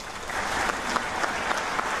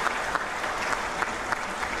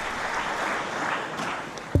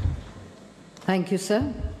 Thank you,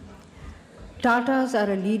 sir. Tatas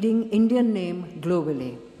are a leading Indian name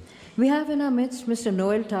globally. We have in our midst Mr.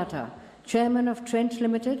 Noel Tata, Chairman of Trent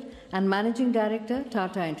Limited and Managing Director,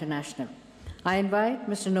 Tata International. I invite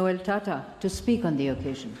Mr. Noel Tata to speak on the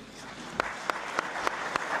occasion.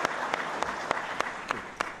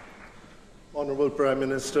 Honorable Prime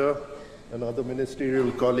Minister and other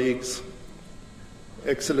ministerial colleagues,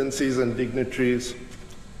 Excellencies and dignitaries,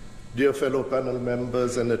 dear fellow panel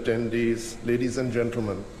members and attendees, ladies and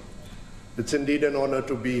gentlemen, it's indeed an honor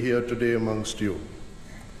to be here today amongst you.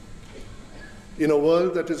 In a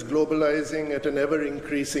world that is globalizing at an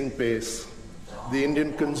ever-increasing pace, the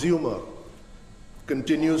Indian consumer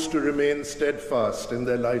continues to remain steadfast in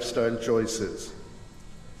their lifestyle choices.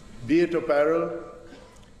 Be it apparel,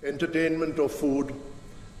 entertainment or food,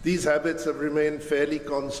 these habits have remained fairly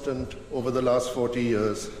constant over the last 40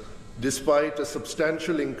 years, despite a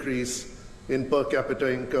substantial increase in per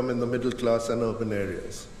capita income in the middle class and urban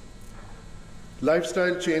areas.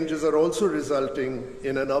 Lifestyle changes are also resulting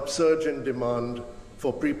in an upsurge in demand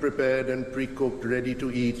for pre-prepared and pre-cooked,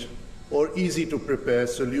 ready-to-eat or easy-to-prepare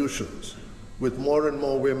solutions, with more and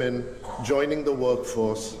more women joining the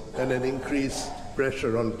workforce and an increased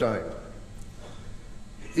pressure on time.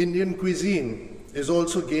 Indian cuisine is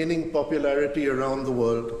also gaining popularity around the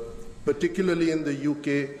world, particularly in the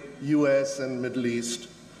UK, US, and Middle East,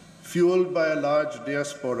 fueled by a large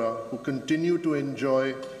diaspora who continue to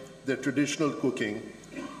enjoy their traditional cooking,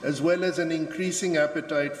 as well as an increasing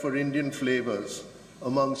appetite for Indian flavors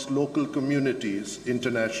amongst local communities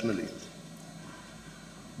internationally.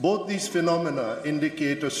 Both these phenomena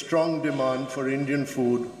indicate a strong demand for Indian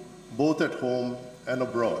food, both at home and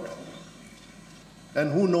abroad.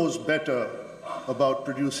 And who knows better about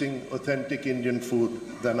producing authentic Indian food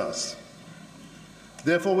than us?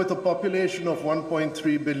 Therefore, with a population of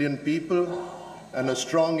 1.3 billion people and a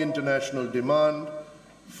strong international demand,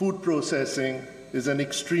 food processing is an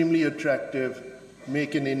extremely attractive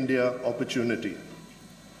Make in India opportunity.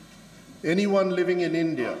 Anyone living in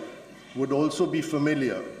India would also be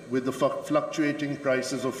familiar with the fluctuating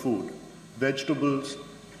prices of food, vegetables,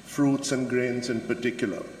 fruits, and grains in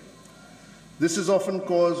particular. This is often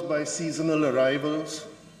caused by seasonal arrivals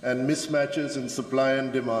and mismatches in supply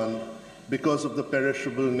and demand because of the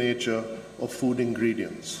perishable nature of food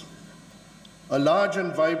ingredients. A large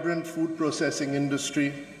and vibrant food processing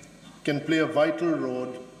industry can play a vital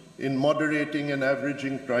role in moderating and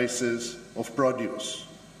averaging prices of produce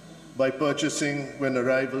by purchasing when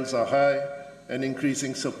arrivals are high and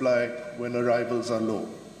increasing supply when arrivals are low.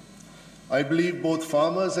 I believe both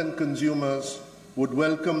farmers and consumers would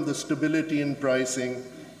welcome the stability in pricing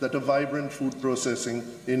that a vibrant food processing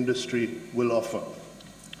industry will offer.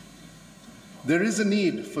 There is a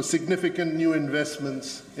need for significant new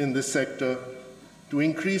investments in this sector to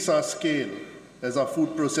increase our scale as our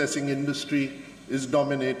food processing industry is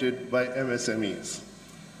dominated by MSMEs,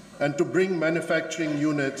 and to bring manufacturing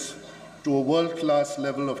units to a world-class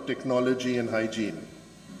level of technology and hygiene.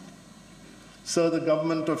 Sir, the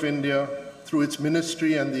Government of India, through its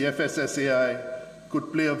ministry and the FSSAI,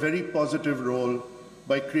 could play a very positive role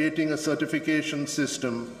by creating a certification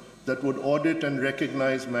system that would audit and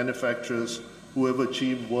recognize manufacturers who have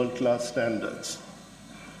achieved world-class standards.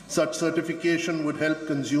 Such certification would help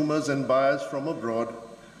consumers and buyers from abroad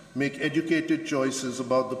make educated choices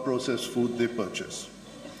about the processed food they purchase.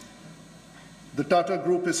 The Tata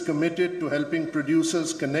Group is committed to helping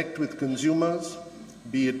producers connect with consumers,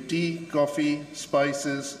 be it tea, coffee,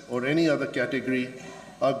 spices, or any other category.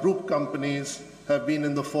 Our group companies have been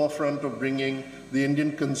in the forefront of bringing the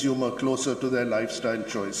Indian consumer closer to their lifestyle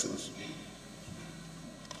choices.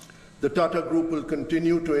 The Tata Group will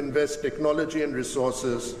continue to invest technology and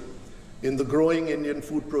resources in the growing Indian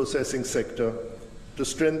food processing sector to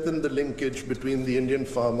strengthen the linkage between the Indian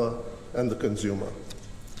farmer and the consumer.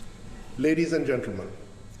 Ladies and gentlemen,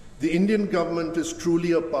 the Indian government is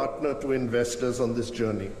truly a partner to investors on this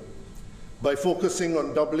journey. By focusing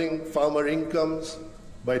on doubling farmer incomes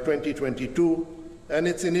by 2022 and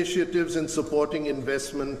its initiatives in supporting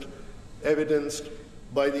investment evidenced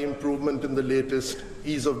by the improvement in the latest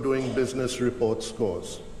Ease of Doing Business report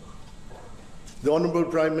scores. The Honorable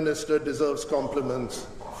Prime Minister deserves compliments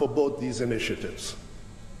for both these initiatives.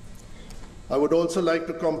 I would also like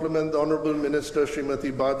to compliment the Honorable Minister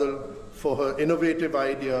Srimati Badal for her innovative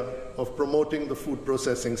idea of promoting the food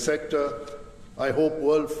processing sector. I hope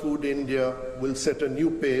World Food India will set a new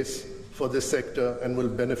pace for this sector and will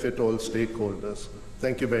benefit all stakeholders.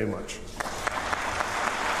 Thank you very much.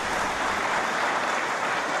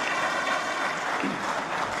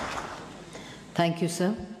 Thank you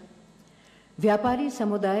sir. व्यापारी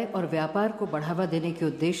समुदाय और व्यापार को बढ़ावा देने के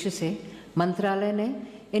उद्देश्य से मंत्रालय ने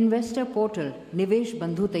इन्वेस्टर पोर्टल निवेश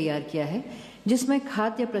बंधु तैयार किया है, जिसमें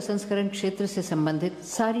खाद्य प्रसंस्करण क्षेत्र से संबंधित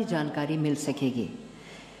सारी जानकारी मिल सकेगी।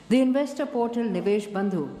 The investor portal Nivesh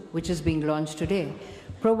Bandhu, which is being launched today,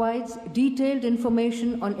 provides detailed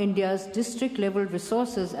information on India's district-level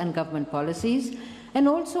resources and government policies, and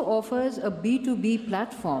also offers a B2B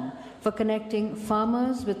platform for connecting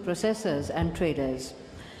farmers with processors and traders.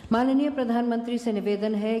 माननीय प्रधानमंत्री से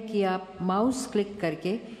निवेदन है कि आप mouse click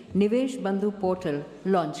करके निवेश बंधु पोर्टल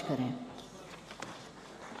लॉन्च करें।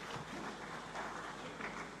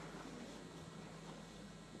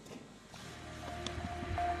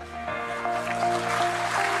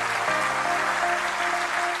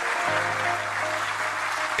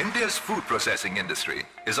 India's food processing industry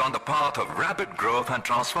is on the path of rapid growth and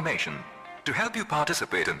transformation. To help you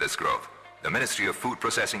participate in this growth, the Ministry of Food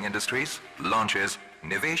Processing Industries launches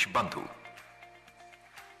Nivesh Bandhu,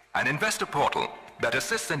 an investor portal that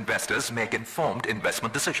assists investors make informed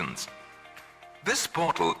investment decisions. This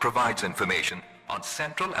portal provides information on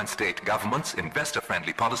central and state governments'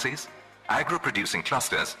 investor-friendly policies, agro-producing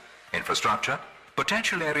clusters, infrastructure,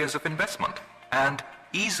 potential areas of investment, and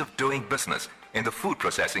ease of doing business in the food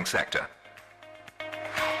processing sector.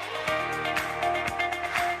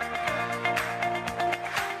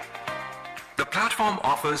 The platform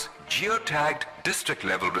offers geotagged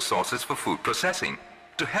district-level resources for food processing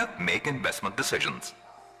to help make investment decisions.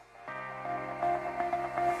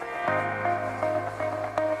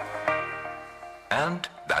 And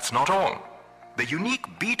that's not all. The unique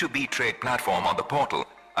B2B trade platform on the portal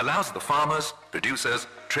allows the farmers, producers,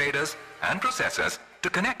 traders, and processors to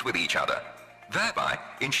connect with each other, thereby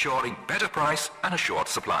ensuring better price and assured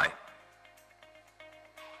supply.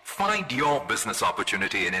 Find your business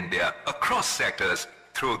opportunity in India across sectors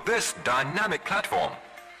through this dynamic platform.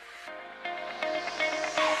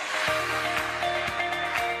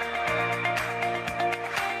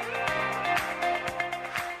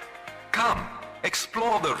 Come,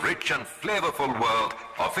 explore the rich and flavorful world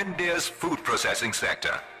of India's food processing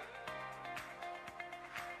sector.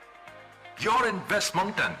 Your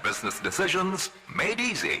investment and business decisions made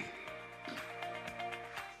easy.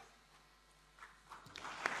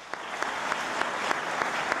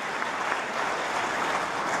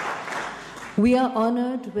 We are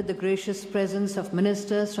honored with the gracious presence of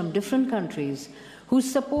ministers from different countries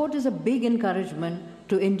whose support is a big encouragement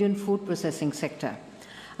to Indian food processing sector.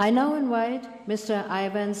 I now invite Mr.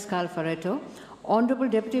 Ivan Scalfaretto, Honorable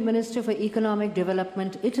Deputy Minister for Economic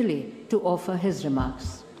Development, Italy, to offer his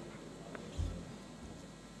remarks.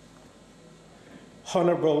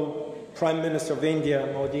 Honorable Prime Minister of India,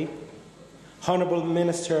 Modi, Honorable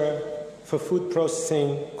Minister for Food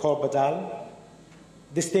Processing, Kaur Badal,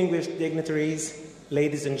 distinguished dignitaries,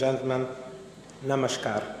 ladies and gentlemen,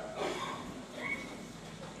 namaskar.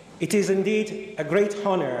 It is indeed a great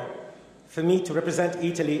honor for me to represent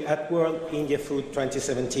Italy at World India Food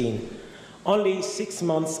 2017, only 6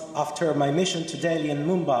 months after my mission to Delhi and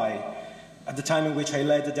Mumbai, at the time in which I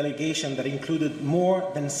led a delegation that included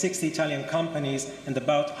more than 60 Italian companies and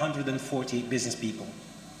about 140 business people.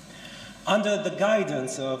 Under the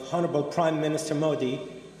guidance of Honorable Prime Minister Modi,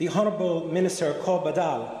 the Honorable Minister Kaur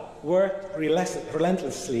Badal worked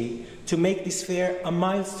relentlessly to make this fair a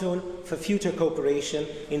milestone for future cooperation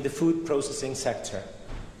in the food processing sector.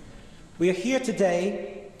 We are here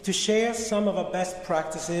today to share some of our best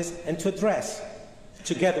practices and to address,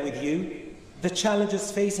 together with you, the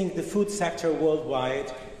challenges facing the food sector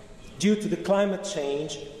worldwide due to the climate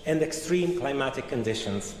change and extreme climatic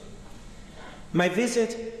conditions. My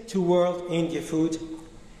visit to World India Food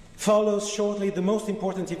follows shortly the most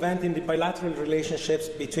important event in the bilateral relationships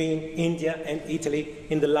between India and Italy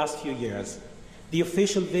in the last few years, the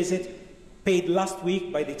official visit paid last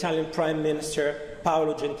week by the Italian Prime Minister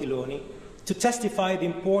Paolo Gentiloni to testify the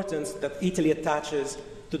importance that Italy attaches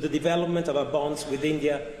to the development of our bonds with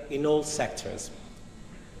India in all sectors.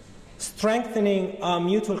 Strengthening our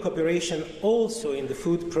mutual cooperation also in the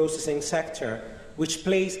food processing sector, which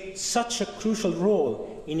plays such a crucial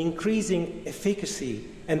role in increasing efficacy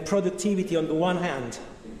and productivity on the one hand,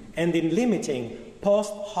 and in limiting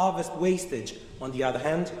post-harvest wastage on the other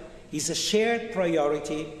hand, is a shared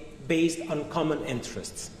priority based on common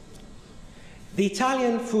interests. The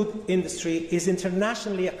Italian food industry is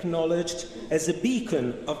internationally acknowledged as a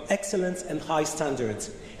beacon of excellence and high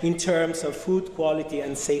standards in terms of food quality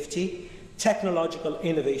and safety, technological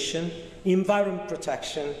innovation, environment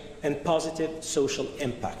protection, and positive social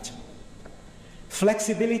impact.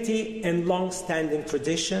 Flexibility and long-standing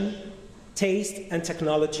tradition, taste and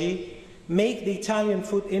technology make the Italian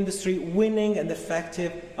food industry winning and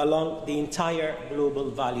effective along the entire global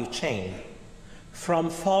value chain. From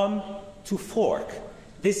farm to fork,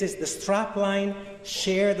 this is the strapline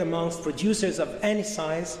shared amongst producers of any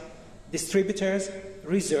size, distributors,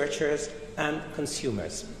 researchers, and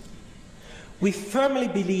consumers. We firmly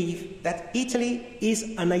believe that Italy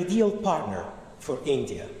is an ideal partner for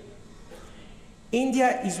India.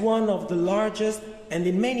 India is one of the largest, and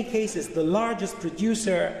in many cases the largest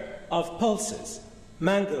producer of pulses,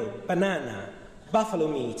 mango, banana, buffalo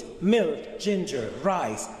meat, milk, ginger,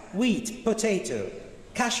 rice, wheat, potato,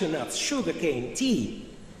 cashew nuts, sugarcane, tea,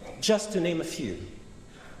 just to name a few.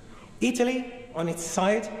 Italy, on its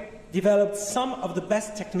side, developed some of the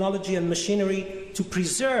best technology and machinery to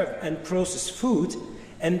preserve and process food,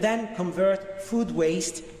 and then convert food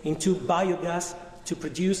waste into biogas to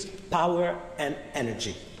produce power and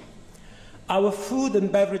energy. Our food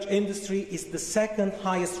and beverage industry is the second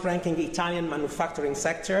highest ranking Italian manufacturing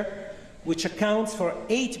sector, which accounts for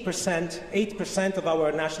 8% of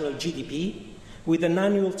our national GDP, with an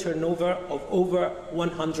annual turnover of over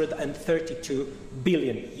 132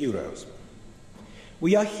 billion euros.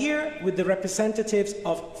 We are here with the representatives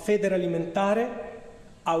of Federalimentare,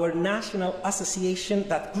 our national association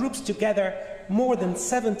that groups together more than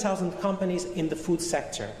 7,000 companies in the food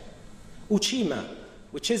sector. UCIMA,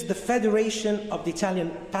 which is the Federation of the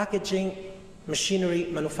Italian Packaging Machinery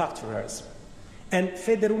Manufacturers, and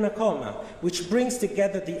Federunacoma, which brings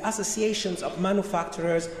together the associations of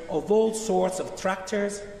manufacturers of all sorts of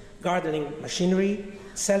tractors, gardening machinery,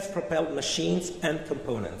 self-propelled machines, and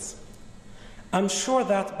components. I'm sure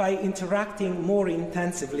that by interacting more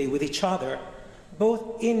intensively with each other,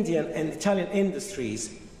 both Indian and Italian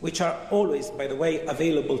industries, which are always, by the way,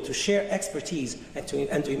 available to share expertise and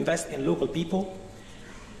to invest in local people,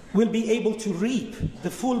 will be able to reap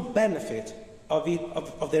the full benefit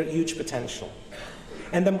of their huge potential.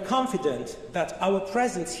 And I'm confident that our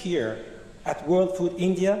presence here at World Food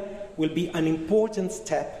India will be an important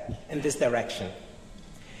step in this direction.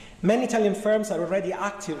 Many Italian firms are already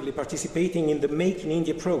actively participating in the Make in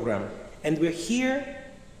India program, and we're here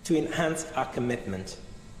to enhance our commitment.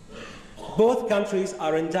 Both countries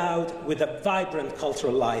are endowed with a vibrant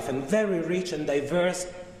cultural life and very rich and diverse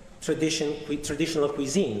traditional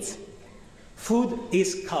cuisines. Food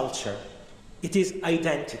is culture. It is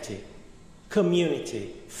identity,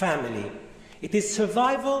 community, family. It is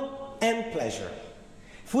survival and pleasure.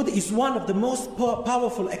 Food is one of the most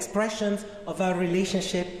powerful expressions of our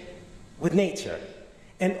relationship with nature.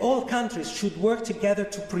 And all countries should work together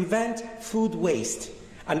to prevent food waste,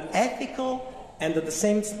 an ethical and at the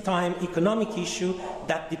same time economic issue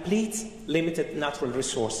that depletes limited natural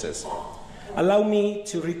resources. Allow me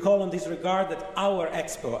to recall in this regard that our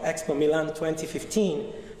Expo Milan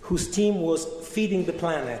 2015, whose theme was Feeding the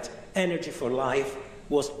Planet, Energy for Life,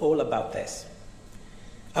 was all about this.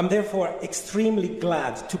 I'm therefore extremely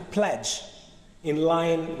glad to pledge, in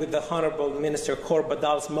line with the Honourable Minister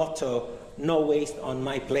Corbadal's motto, no waste on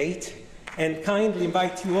my plate, and kindly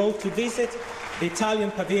invite you all to visit the Italian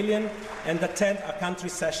Pavilion and attend our country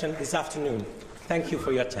session this afternoon. Thank you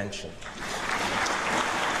for your attention.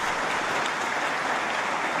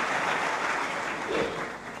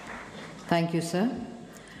 Thank you, sir.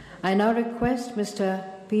 I now request Mr.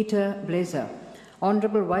 Peter Blazer,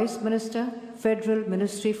 Honourable Vice Minister, Federal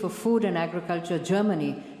Ministry for Food and Agriculture,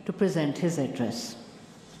 Germany, to present his address.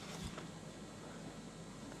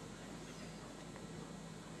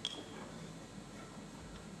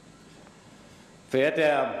 Verehrter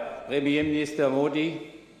Herr Premierminister Modi,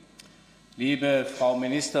 liebe Frau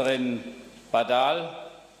Ministerin Badal,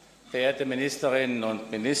 verehrte Ministerinnen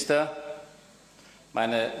und Minister,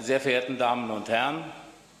 meine sehr verehrten Damen und Herren,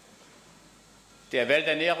 der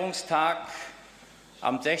Welternährungstag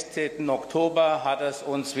am 16. Oktober hat es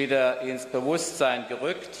uns wieder ins Bewusstsein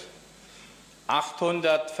gerückt.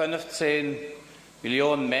 815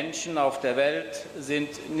 Millionen Menschen auf der Welt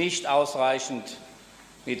sind nicht ausreichend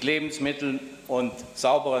mit Lebensmitteln und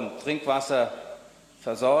sauberem Trinkwasser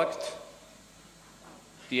versorgt.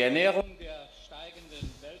 Die Ernährung der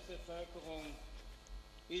steigenden Weltbevölkerung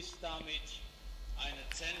ist damit eine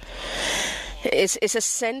is a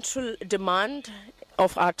central demand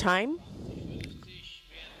of our time.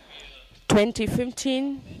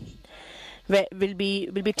 2015 will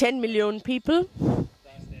be 10 million people.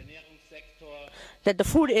 That the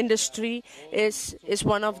food industry is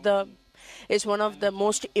one of the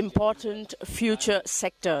most important future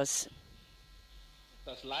sectors.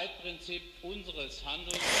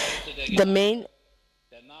 The main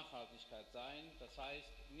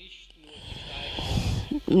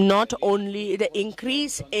not only the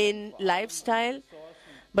increase in lifestyle,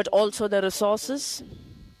 but also the resources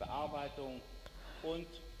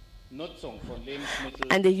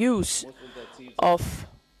and the use of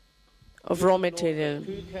raw material.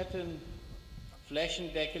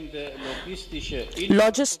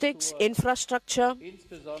 Logistics, infrastructure,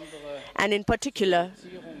 and in particular,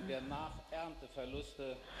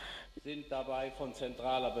 sind dabei von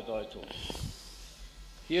zentraler Bedeutung.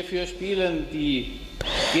 Hierfür spielen die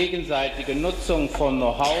gegenseitige Nutzung von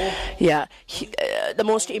Know-how. Yeah, the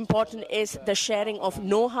most important is the sharing of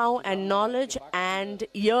know-how and knowledge and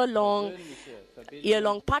year-long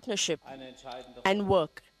partnership and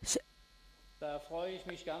work.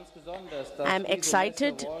 I'm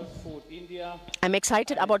excited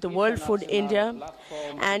about the World Food India,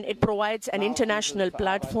 and it provides an international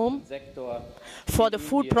platform for the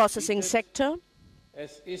food processing sector.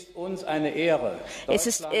 It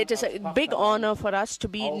is a big honor for us to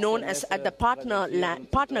be known as at the partner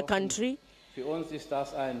country.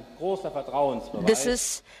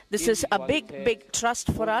 This is a big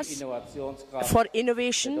trust for us for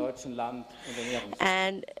innovation,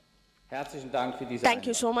 and thank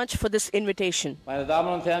you so much for this invitation. Meine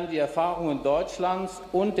Damen und Herren, die Erfahrungen Deutschlands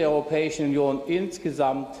und der Europäischen Union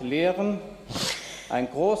insgesamt lehren, ein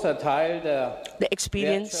großer Teil der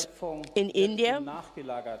Wertschöpfung in India im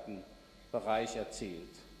nachgelagerten Bereich erzielt.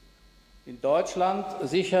 In Deutschland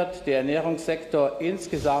sichert der Ernährungssektor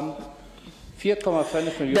insgesamt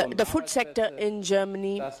 4,5 Millionen. The food sector in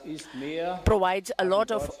Germany provides a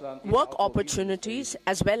lot of work opportunities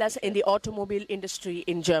as well as in the automobile industry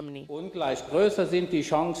in Germany. Ungleich größer sind die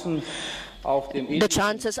Chancen auf dem The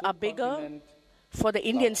chances are bigger for the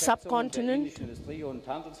Indian subcontinent. Industrie- und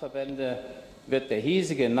Handelsverbände wird der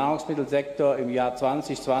hiesige Nahrungsmittelsektor im Jahr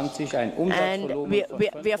 2020 ein Umsatzvolumen von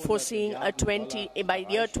we are foreseeing by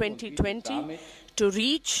year 2020 to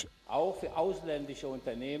reach auch für ausländische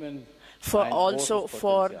Unternehmen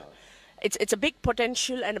it's a big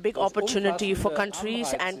potential and a big opportunity for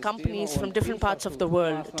countries and companies from different parts of the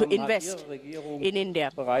world to invest in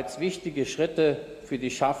India. Bereits wichtige Schritte für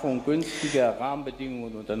die Schaffung günstiger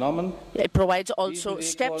Rahmenbedingungen unternommen. It provides also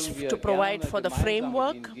steps to provide for the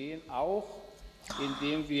framework.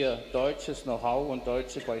 Indem wir deutsches Know-how und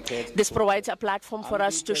deutsche Qualität. This provides a platform for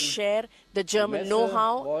us to share the German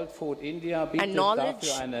know-how and knowledge.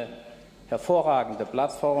 Hervorragende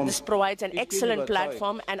Plattform. This provides an excellent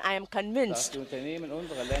platform, and I am convinced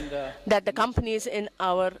that the companies in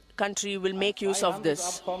our country will make use of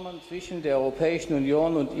this. Abkommen zwischen der Europäischen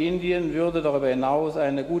Union und Indien würde darüber hinaus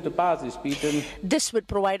eine gute Basis bieten. This would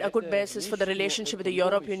provide a good basis for the relationship with the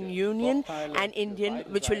European Union and India,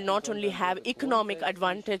 which will not only have economic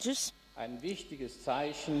advantages, and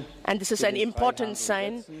this is an important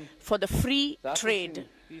sign for the free trade.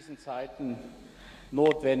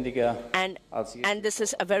 And this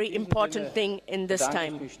is a very important thing in this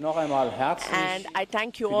time. And I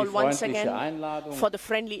thank you all once again for the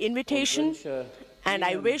friendly invitation, and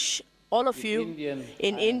I wish all of you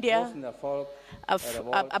in India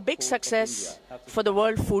a big success for the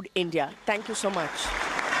World Food India. Thank you so much.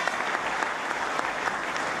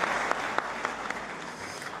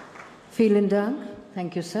 Vielen Dank.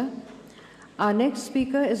 Thank you, sir. Our next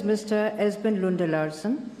speaker is Mr. Esben Lunde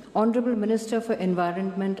Larsen, Honourable Minister for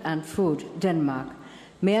Environment and Food, Denmark.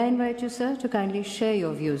 May I invite you, sir, to kindly share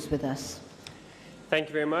your views with us. Thank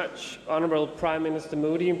you very much. Honourable Prime Minister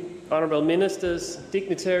Modi, Honourable Ministers,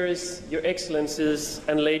 dignitaries, Your Excellencies,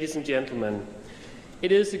 and ladies and gentlemen.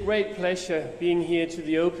 It is a great pleasure being here to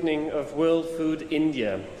the opening of World Food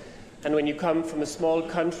India. And when you come from a small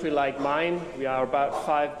country like mine, we are about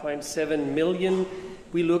 5.7 million,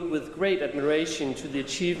 we look with great admiration to the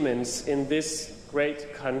achievements in this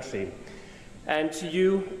great country. And to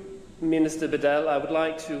you, Minister Badal, I would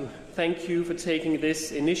like to thank you for taking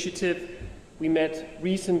this initiative. We met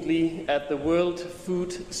recently at the World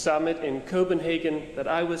Food Summit in Copenhagen that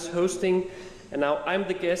I was hosting, And now I'm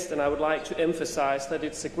the guest, and I would like to emphasize that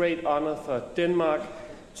it's a great honor for Denmark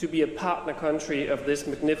to be a partner country of this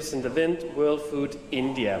magnificent event, World Food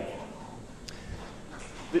India.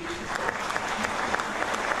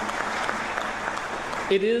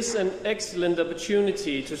 It is an excellent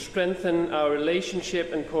opportunity to strengthen our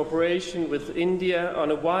relationship and cooperation with India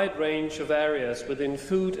on a wide range of areas within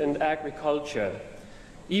food and agriculture.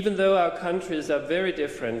 Even though our countries are very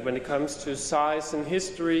different when it comes to size and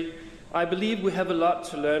history, I believe we have a lot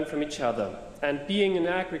to learn from each other. And being an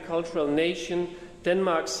agricultural nation,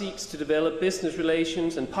 Denmark seeks to develop business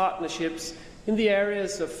relations and partnerships in the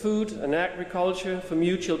areas of food and agriculture for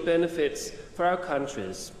mutual benefits for our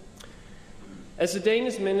countries. As the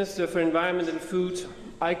Danish Minister for Environment and Food,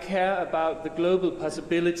 I care about the global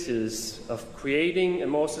possibilities of creating a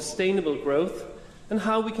more sustainable growth and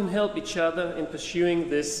how we can help each other in pursuing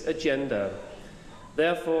this agenda.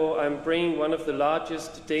 Therefore, I'm bringing one of the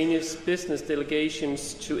largest Danish business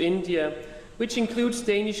delegations to India, which includes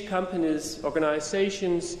Danish companies,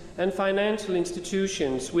 organizations, and financial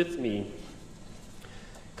institutions with me.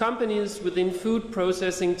 Companies within food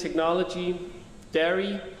processing technology,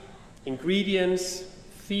 dairy, ingredients,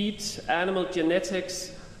 feed, animal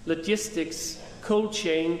genetics, logistics, cold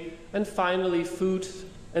chain, and finally food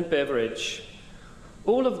and beverage.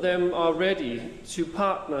 All of them are ready to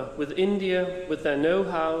partner with India with their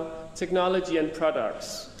know-how, technology and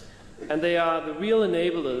products. And they are the real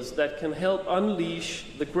enablers that can help unleash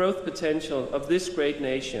the growth potential of this great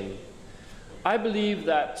nation. I believe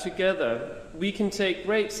that together we can take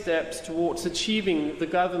great steps towards achieving the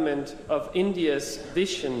government of India's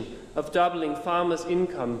vision of doubling farmers'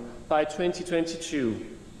 income by 2022,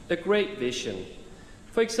 a great vision.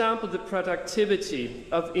 For example, the productivity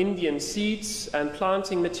of Indian seeds and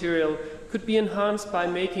planting material could be enhanced by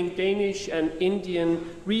making Danish and Indian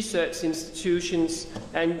research institutions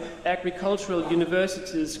and agricultural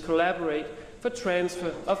universities collaborate for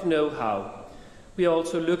transfer of know-how. We are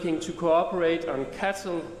also looking to cooperate on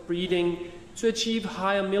cattle breeding to achieve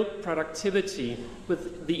higher milk productivity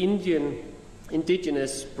with the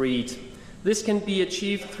indigenous breed. This can be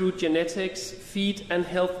achieved through genetics, feed and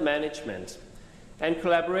health management. And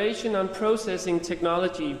collaboration on processing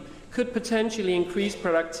technology could potentially increase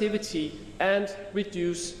productivity and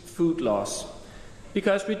reduce food loss.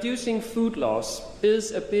 Because reducing food loss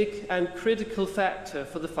is a big and critical factor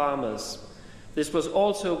for the farmers. This was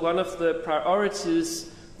also one of the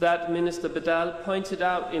priorities that Minister Bedal pointed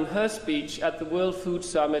out in her speech at the World Food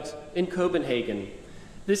Summit in Copenhagen.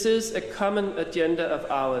 This is a common agenda of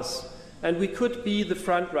ours, and we could be the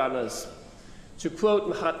front runners. To quote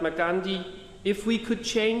Mahatma Gandhi, if we could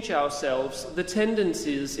change ourselves, the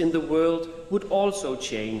tendencies in the world would also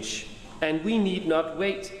change, and we need not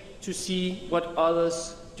wait to see what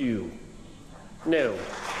others do. No.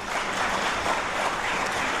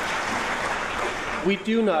 We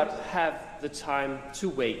do not have the time to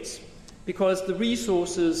wait, because the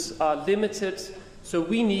resources are limited, so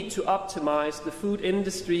we need to optimize the food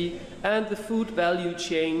industry and the food value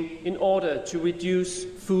chain in order to reduce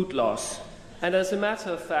food loss. And as a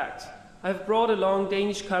matter of fact, I've brought along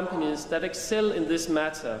Danish companies that excel in this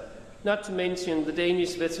matter, not to mention the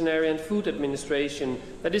Danish Veterinary and Food Administration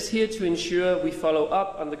that is here to ensure we follow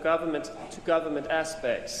up on the government-to-government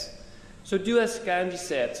aspects. So do as Gandhi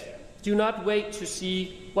said, do not wait to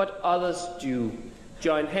see what others do.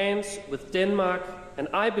 Join hands with Denmark, and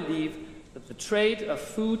I believe that the trade of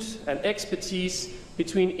food and expertise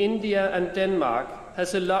between India and Denmark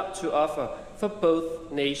has a lot to offer for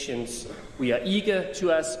both nations. We are eager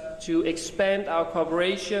to expand our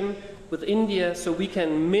cooperation with India so we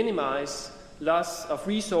can minimize loss of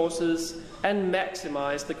resources and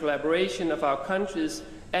maximize the collaboration of our countries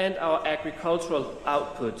and our agricultural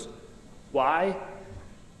output. Why?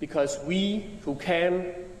 Because we who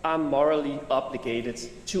can are morally obligated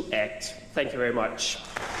to act. Thank you very much.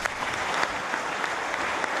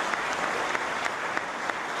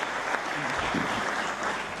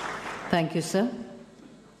 Thank you, sir.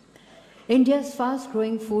 India's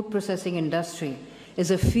fast-growing food processing industry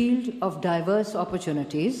is a field of diverse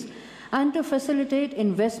opportunities, and to facilitate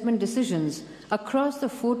investment decisions across the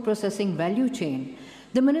food processing value chain,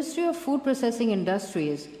 the Ministry of Food Processing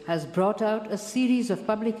Industries has brought out a series of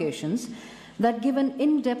publications that give an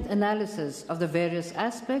in-depth analysis of the various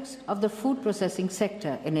aspects of the food processing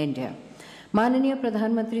sector in India. माननीय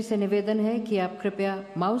प्रधानमंत्री से निवेदन है कि आप कृपया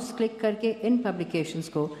mouse click करके इन publications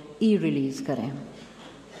को ई-रिलीज करें.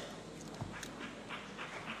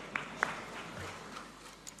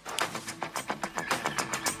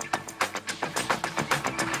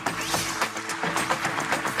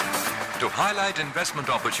 To highlight investment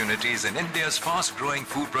opportunities in India's fast-growing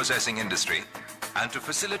food processing industry, and to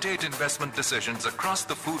facilitate investment decisions across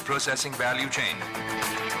the food processing value chain.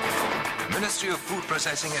 The Ministry of Food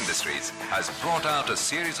Processing Industries has brought out a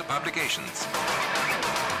series of publications.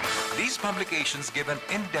 These publications give an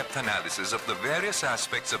in-depth analysis of the various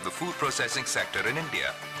aspects of the food processing sector in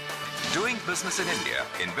India. Doing Business in India,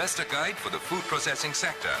 Investor Guide for the Food Processing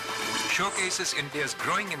Sector, showcases India's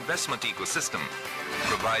growing investment ecosystem,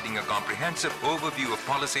 providing a comprehensive overview of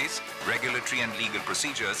policies, regulatory and legal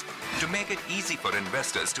procedures to make it easy for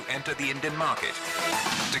investors to enter the Indian market.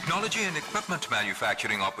 Technology and equipment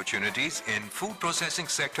manufacturing opportunities in food processing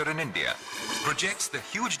sector in India projects the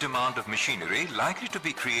huge demand of machinery likely to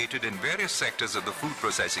be created in various sectors of the food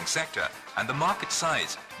processing sector and the market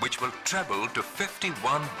size, which will treble to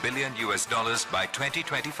 $51 billion by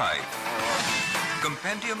 2025.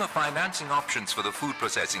 Compendium of financing options for the food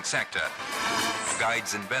processing sector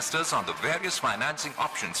guides investors on the various financing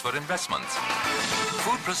options for investments.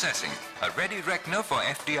 Food processing, a ready reckoner for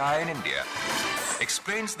FDI in India,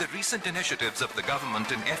 explains the recent initiatives of the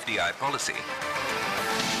government in FDI policy.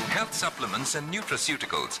 Health supplements and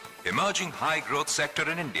nutraceuticals, emerging high-growth sector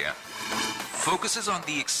in India, focuses on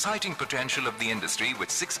the exciting potential of the industry with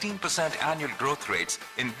 16% annual growth rates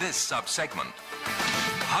in this sub-segment.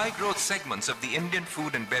 High-growth segments of the Indian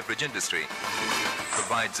food and beverage industry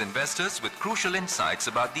provides investors with crucial insights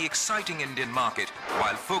about the exciting Indian market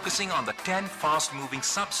while focusing on the 10 fast-moving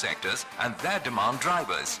sub-sectors and their demand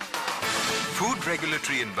drivers. Food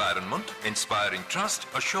regulatory environment, inspiring trust,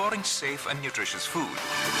 assuring safe and nutritious food,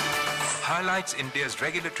 highlights India's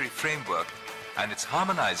regulatory framework and its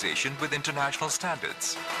harmonization with international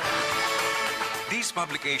standards. These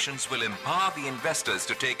publications will empower the investors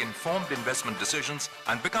to take informed investment decisions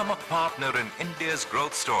and become a partner in India's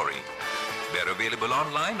growth story. They're available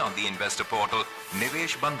online on the investor portal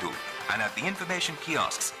Nivesh Bandhu and at the information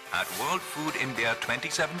kiosks at World Food India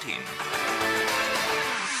 2017.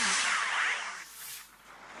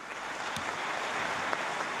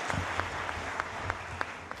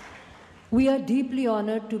 We are deeply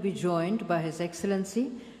honored to be joined by His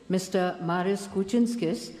Excellency Mr. Maris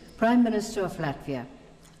Kučinskis, Prime Minister of Latvia.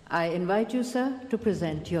 I invite you, sir, to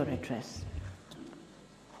present your address.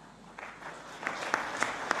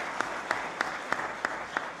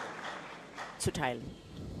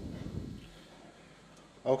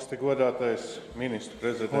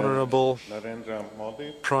 Honorable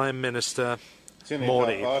Prime Minister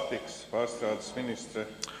Modi,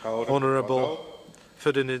 Honorable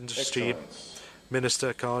Food and Industry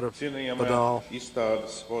Minister Kaur Badal,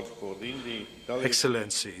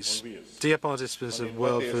 Excellencies, dear participants of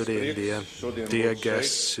World Food India, dear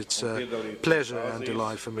guests, it's a pleasure and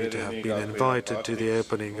delight for me to have been invited to the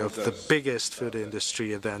opening of the biggest food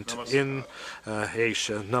industry event in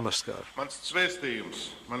Asia. Namaskar.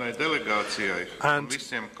 And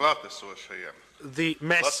the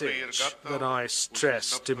message that I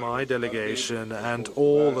stress to my delegation and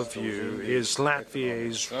all of you is Latvia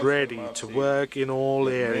is ready to work in all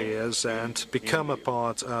areas and become a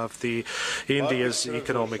part of the India's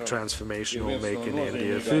economic transformation or Make in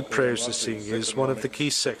India. Food processing is one of the key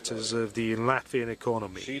sectors of the Latvian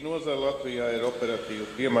economy.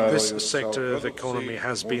 This sector of economy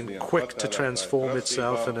has been quick to transform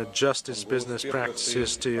itself and adjust its business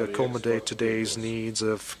practices to accommodate today's needs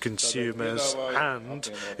of consumers and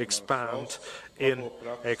expand in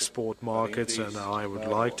export markets, and I would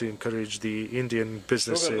like to encourage the Indian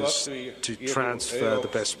businesses to transfer the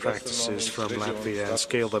best practices from Latvia and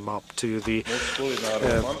scale them up to the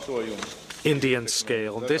Indian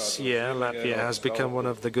scale. This year, Latvia has become one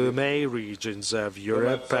of the gourmet regions of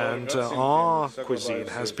Europe, and our cuisine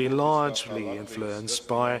has been largely influenced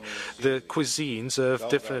by the cuisines of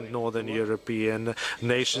different Northern European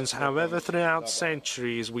nations. However, throughout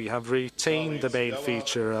centuries, we have retained the main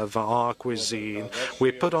feature of our cuisine.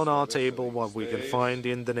 We put on our table what we can find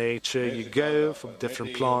in the nature. You go from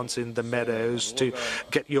different plants in the meadows to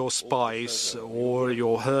get your spice or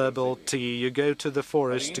your herbal tea. You go to the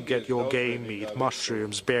forest to get your game meat,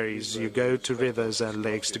 mushrooms, berries. You go to rivers and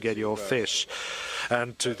lakes to get your fish,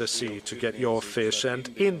 and to the sea to get your fish. And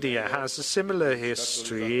India has a similar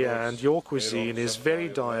history, and your cuisine is very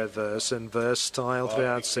diverse and versatile.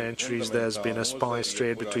 Throughout centuries, there's been a spice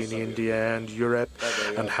trade between India and Europe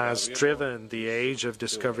and has driven the age of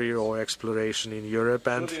discovery or exploration in Europe.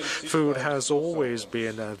 And food has always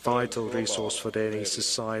been a vital resource for any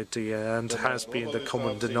society and has been the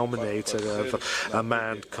common denominator of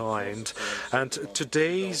mankind. And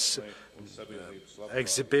today's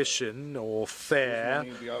exhibition or fair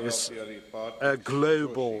is a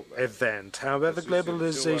global event. However,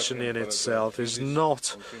 globalization in itself is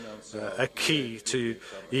not a key to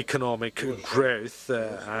economic growth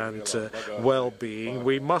and well-being.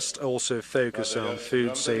 We must also focus on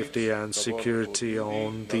food safety and security,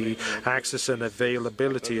 on the access and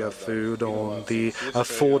availability of food, on the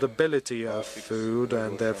affordability of food,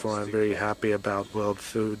 and therefore I'm very happy about World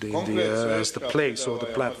Food India as the place or the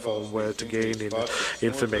platform where to gain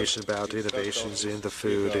information about innovations in the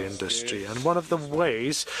food industry. And one of the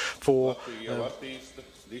ways for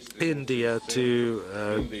India to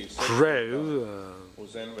grow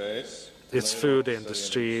its food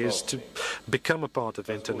industry is to become a part of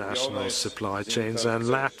international supply chains, and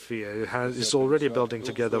Latvia is already building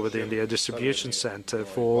together with India a distribution center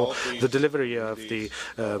for the delivery of the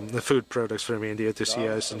food products from India to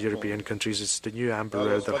CIS and European countries. It's the new amber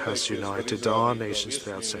road that has united our nations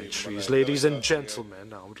throughout centuries. Ladies and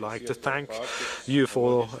gentlemen, I would like to thank you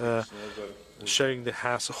for showing the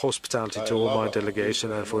hospitality to all my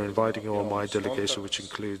delegation and for inviting all my delegation, which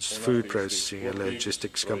includes food processing and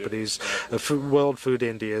logistics companies. World Food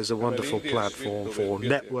India is a wonderful platform for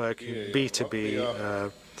networking, B2B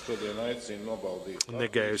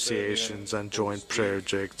negotiations and joint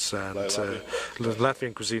projects, and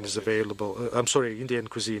Latvian cuisine is available. Indian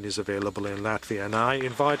cuisine is available in Latvia, and I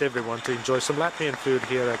invite everyone to enjoy some Latvian food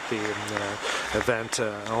here at the event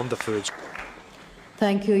on the foods.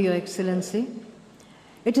 Thank you, Your Excellency.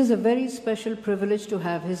 It is a very special privilege to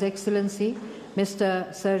have His Excellency,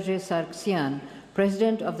 Mr. Sergei Sargsyan,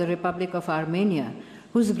 President of the Republic of Armenia,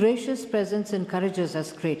 whose gracious presence encourages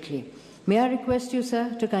us greatly. May I request you, sir,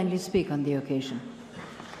 to kindly speak on the occasion.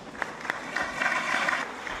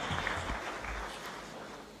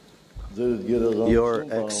 Your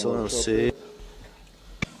Excellency,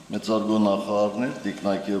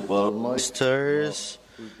 Ministers,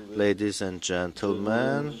 ladies and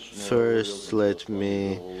gentlemen, first let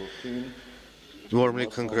me warmly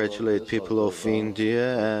congratulate people of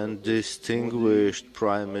India and distinguished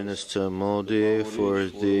Prime Minister Modi for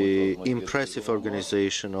the impressive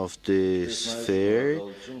organization of this fair,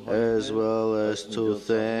 as well as to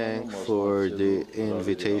thank for the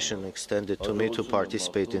invitation extended to me to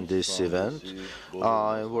participate in this event.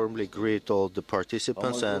 I warmly greet all the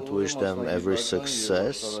participants and wish them every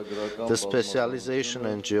success. The specialization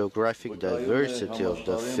and geographic diversity of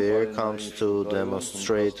the fair comes to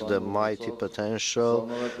demonstrate the mighty potential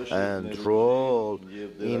and role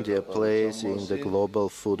India plays in the global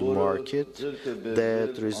food market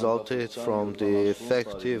that resulted from the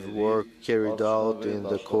effective work carried out in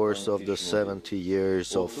the course of the 70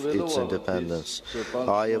 years of its independence.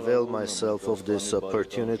 I avail myself of this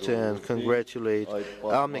opportunity and congratulate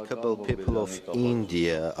amicable people of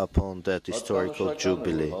India upon that historical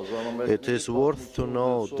jubilee. It is worth to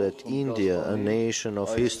note that India, a nation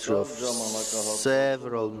of history of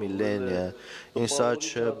several millennia, in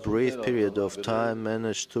such a brief period of time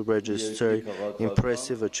managed to register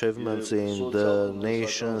impressive achievements in the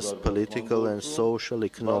nation's political and social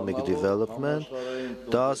economic development,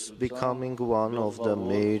 thus becoming one of the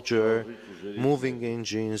major moving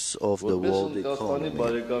engines of the world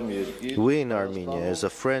economy. We in Armenia, as a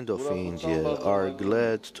friend of India, are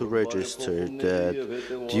glad to register that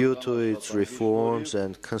due to its reforms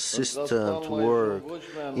and consistent work,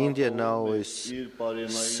 India now is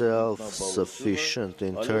self-sufficient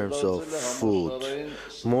in terms of food.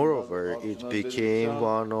 Moreover, it became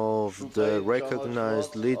one of the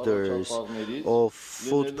recognized leaders of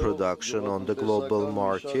food production on the global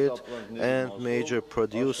market and major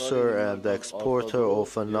producer and exporter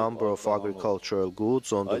of a number of agricultural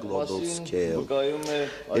goods on the global scale.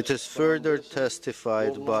 It is further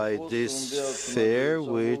testified by this fair,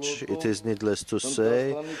 which, it is needless to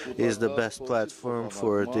say, is the best platform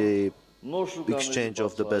for the exchange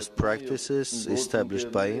of the best practices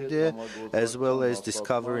established by India, as well as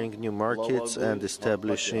discovering new markets and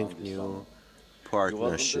establishing new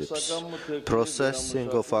partnerships. Processing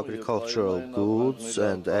of agricultural goods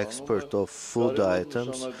and export of food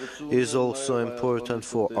items is also important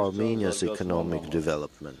for Armenia's economic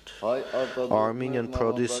development. Armenian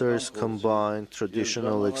producers combine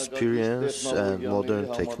traditional experience and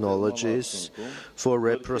modern technologies for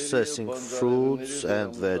reprocessing fruits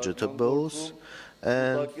and vegetables,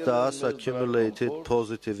 and thus accumulated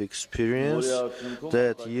positive experience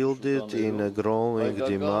that yielded in a growing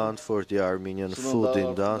demand for the Armenian food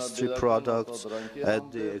industry products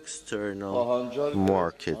at the external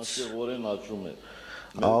markets.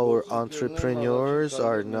 Our entrepreneurs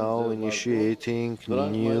are now initiating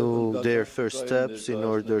their first steps in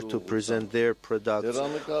order to present their products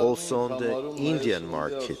also on the Indian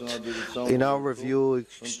market. In our view,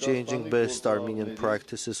 exchanging best Armenian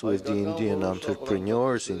practices with the Indian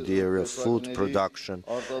entrepreneurs in the area of food production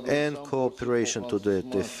and cooperation to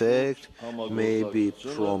that effect may be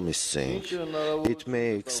promising. It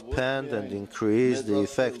may expand and increase the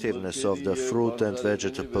effectiveness of the fruit and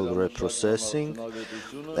vegetable reprocessing,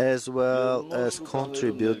 as well as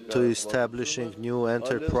contribute to establishing new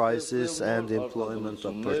enterprises and employment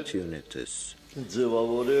opportunities. We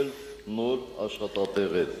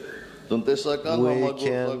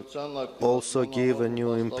can also give a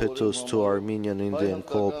new impetus to Armenian-Indian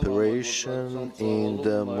cooperation in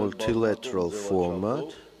the multilateral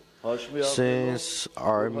format, since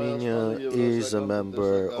Armenia is a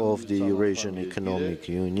member of the Eurasian Economic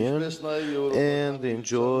Union and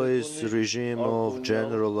enjoys a regime of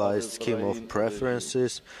generalized scheme of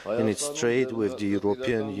preferences in its trade with the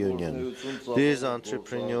European Union. These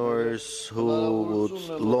entrepreneurs who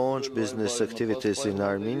would launch business activities in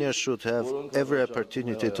Armenia should have every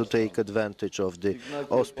opportunity to take advantage of the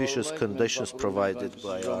auspicious conditions provided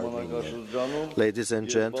by Armenia. Ladies and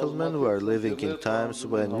gentlemen, we are living in times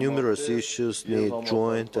when numerous issues need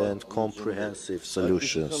joint and comprehensive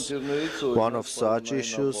solutions. One of such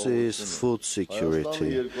issues is food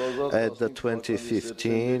security. At the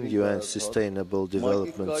 2015 UN Sustainable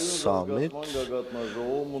Development Summit,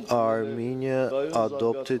 Armenia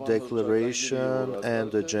adopted a declaration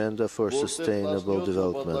and agenda for sustainable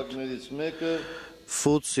development.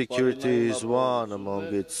 Food security is one among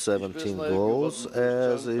its 17 goals,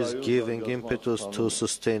 as is giving impetus to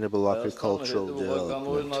sustainable agricultural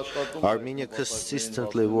development. Armenia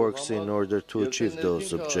consistently works in order to achieve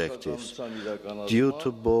those objectives. Due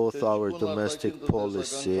to both our domestic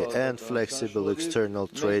policy and flexible external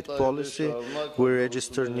trade policy, we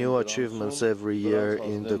register new achievements every year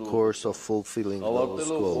in the course of fulfilling those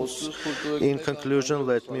goals. In conclusion,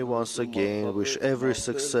 let me once again wish every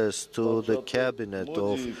success to the Cabinet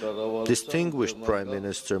of distinguished Prime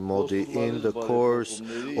Minister Modi in the course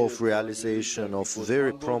of realization of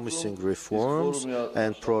very promising reforms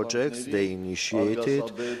and projects they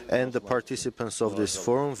initiated, and the participants of this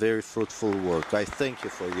forum very fruitful work. I thank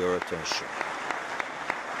you for your attention.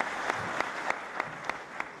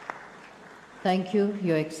 Thank you,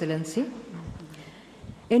 Your Excellency.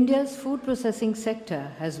 India's food processing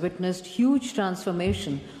sector has witnessed huge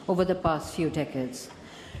transformation over the past few decades.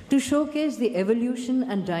 To showcase the evolution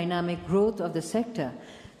and dynamic growth of the sector,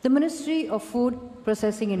 the Ministry of Food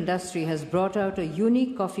Processing Industry has brought out a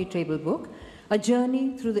unique coffee table book, A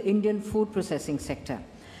Journey Through the Indian Food Processing Sector.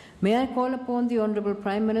 May I call upon the Honorable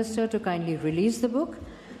Prime Minister to kindly release the book?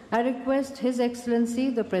 I request His Excellency,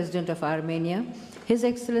 the President of Armenia, His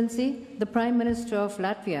Excellency, the Prime Minister of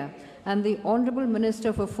Latvia, and the Honorable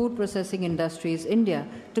Minister for Food Processing Industries, India,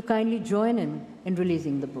 to kindly join in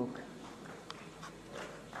releasing the book.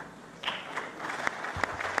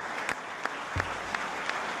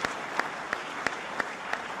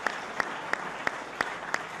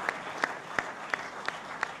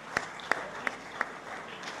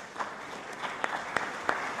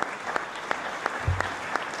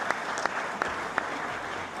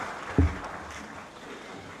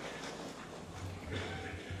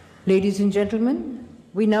 Ladies and gentlemen,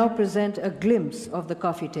 we now present a glimpse of the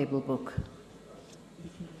coffee table book.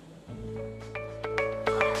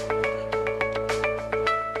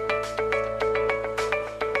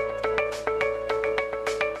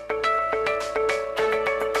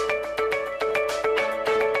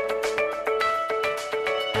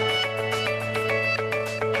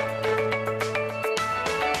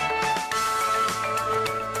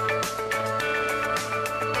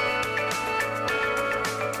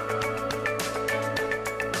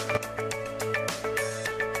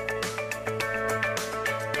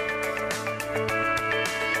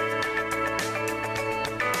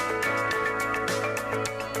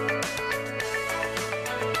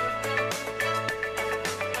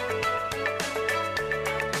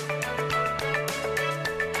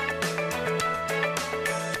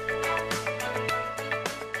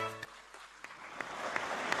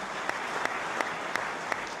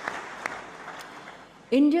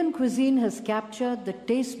 Indian cuisine has captured the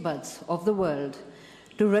taste buds of the world.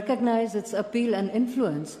 To recognize its appeal and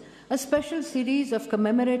influence, a special series of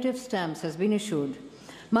commemorative stamps has been issued.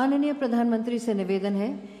 माननीय प्रधानमंत्री से निवेदन है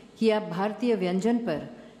कि आप भारतीय व्यंजन पर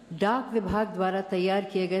डाक विभाग द्वारा तैयार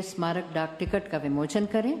किए गए स्मारक डाक टिकट का विमोचन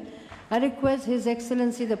करें. I request His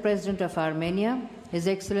Excellency the President of Armenia, His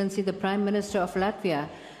Excellency the Prime Minister of Latvia,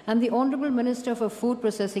 and the Honourable Minister for Food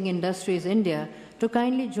Processing Industries, India, to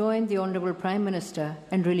kindly join the Honourable Prime Minister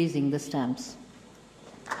in releasing the stamps.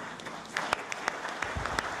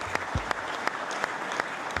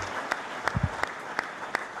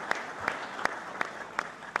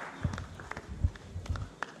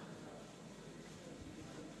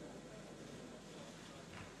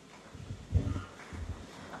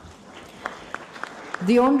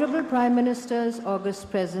 The Honourable Prime Minister's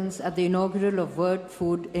august presence at the inaugural of World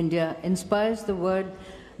Food India inspires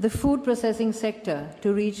the food processing sector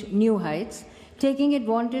to reach new heights, taking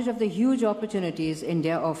advantage of the huge opportunities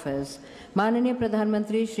India offers. माननीय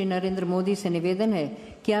प्रधानमंत्री श्री नरेंद्र मोदी से निवेदन है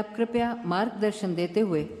कि आप कृपया मार्गदर्शन देते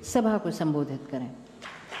हुए सभा को संबोधित करें.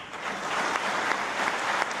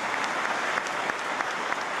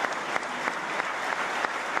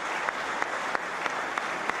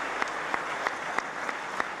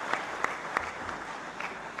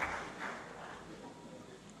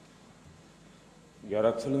 Your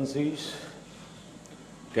Excellencies,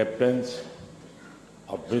 Captains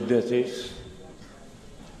of Businesses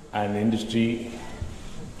and Industry,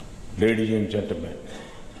 ladies and gentlemen,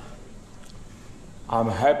 I am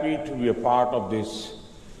happy to be a part of this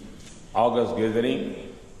august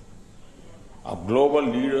gathering of global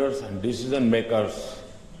leaders and decision makers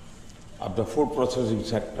of the food processing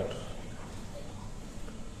sector.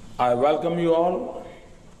 I welcome you all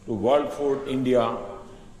to World Food India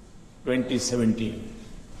 2017.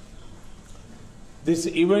 This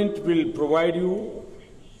event will provide you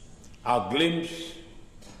a glimpse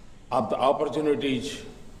of the opportunities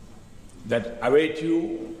that await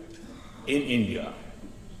you in India.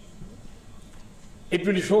 It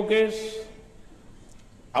will showcase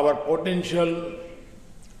our potential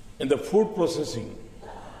in the food processing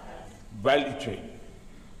value chain.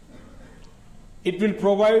 It will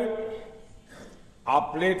provide a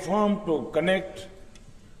platform to connect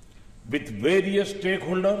with various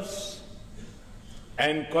stakeholders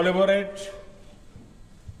and collaborate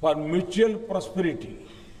for mutual prosperity.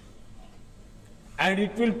 And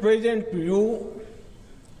it will present to you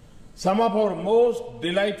some of our most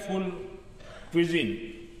delightful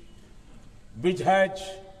cuisine, which has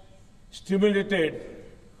stimulated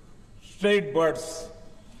trade buds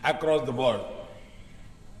across the world.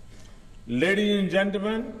 Ladies and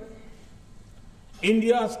gentlemen,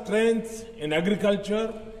 India's strengths in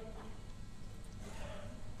agriculture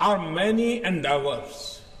are many and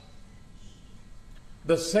diverse.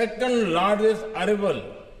 The second largest arable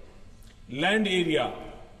land area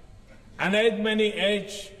and as many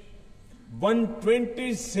as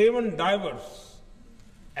 127 diverse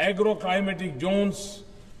agroclimatic zones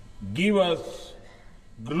give us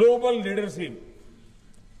global leadership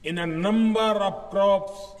in a number of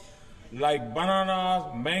crops like bananas,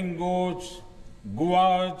 mangoes,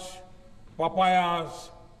 guavas, papayas,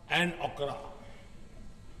 and okra.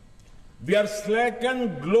 We are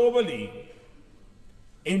second globally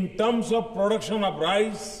in terms of production of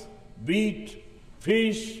rice, wheat,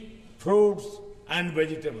 fish, fruits, and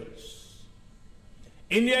vegetables.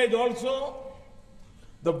 India is also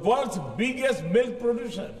the world's biggest milk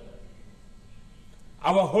producer.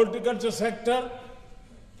 Our horticulture sector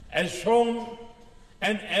has shown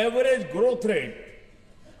an average growth rate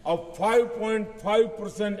of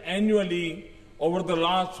 5.5% annually over the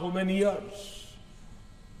last so many years.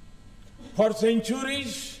 For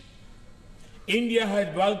centuries, India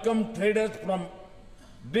has welcomed traders from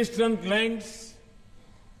distant lands.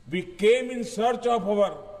 We came in search of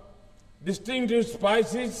our distinctive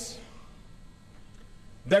spices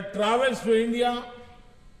that travels to India,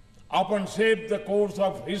 often shaped the course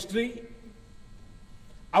of history.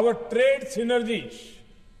 Our trade synergies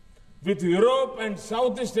with Europe and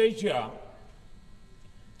Southeast Asia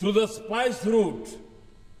through the spice route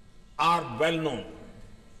are well known.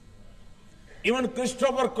 Even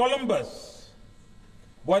Christopher Columbus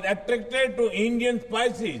was attracted to Indian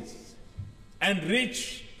spices and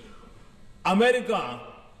reached America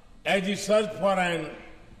as he searched for an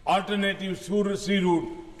alternative sea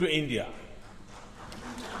route to India.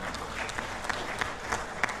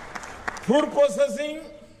 Food processing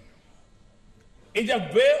is a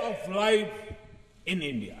way of life in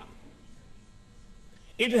India.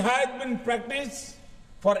 It has been practiced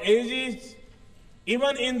for ages,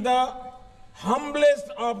 even in the humblest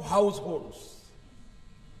of households.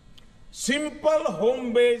 Simple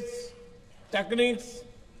home-based techniques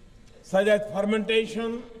such as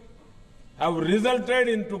fermentation have resulted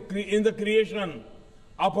in the creation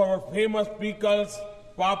of our famous pickles,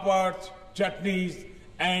 papads, chutneys,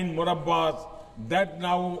 and murabbas that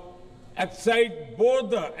now excite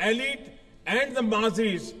both the elite and the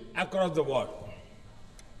masses across the world.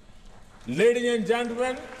 Ladies and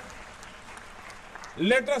gentlemen,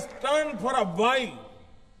 let us turn for a while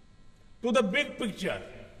to the big picture.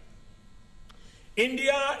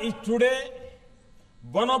 India is today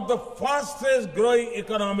one of the fastest growing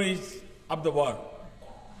economies of the world.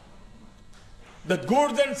 The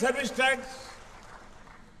goods and service tax,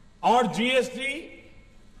 or GST,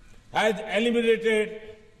 has eliminated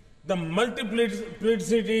the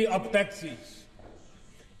multiplicity of taxes.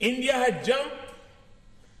 India has jumped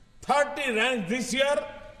 30 ranks this year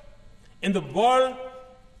in the World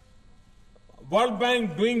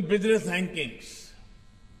Bank Doing Business rankings.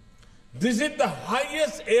 This is the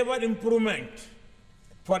highest ever improvement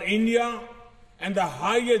for India and the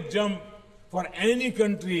highest jump for any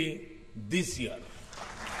country this year.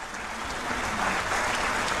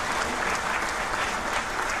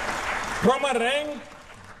 From a rank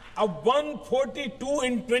of 142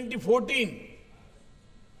 in 2014,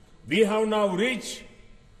 we have now reached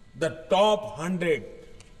the top 100.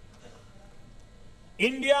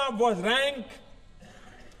 India was ranked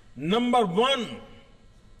number 1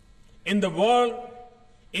 in the world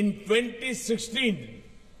in 2016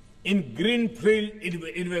 in greenfield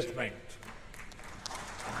investment.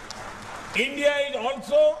 India is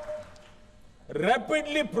also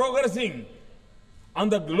rapidly progressing on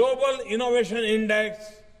the Global Innovation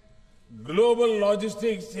Index, Global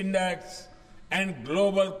Logistics Index, and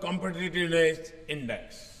Global Competitiveness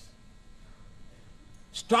Index.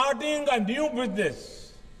 Starting a new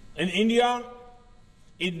business in India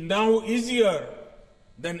is now easier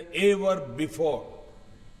than ever before.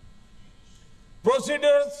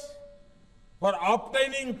 Procedures for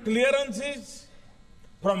obtaining clearances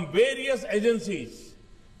from various agencies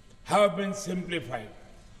have been simplified.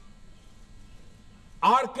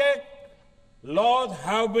 Archaic laws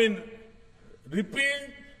have been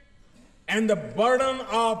repealed and the burden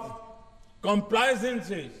of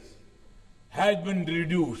compliances has been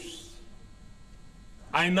reduced.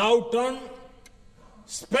 I now turn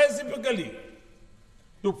specifically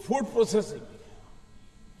to food processing.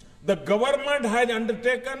 The government has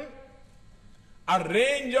undertaken a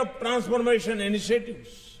range of transformation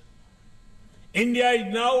initiatives. India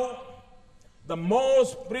is now the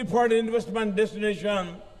most preferred investment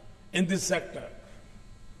destination in this sector.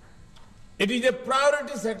 It is a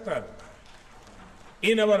priority sector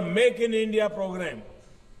in our Make in India program.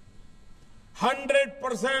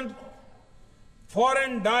 100%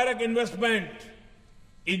 foreign direct investment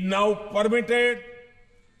is now permitted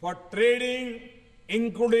for trading,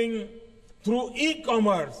 including through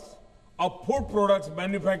e-commerce of food products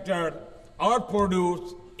manufactured or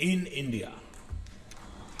produced in India.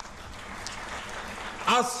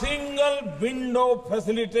 A single window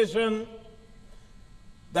facilitation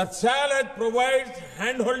that SALAD provides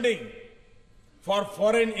handholding for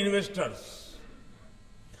foreign investors.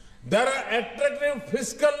 There are attractive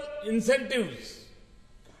fiscal incentives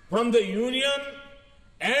from the union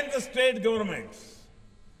and the state governments.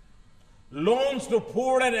 Loans to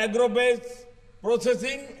food and agro-based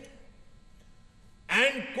processing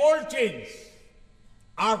and cold chains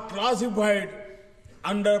are classified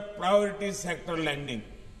under priority sector lending,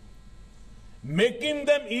 making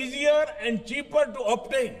them easier and cheaper to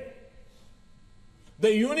obtain.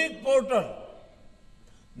 The unique portal,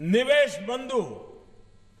 Nivesh Bandhu,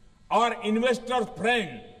 or Investor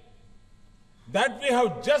Friend, that we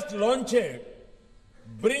have just launched,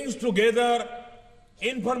 brings together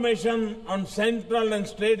information on central and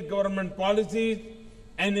state government policies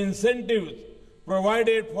and incentives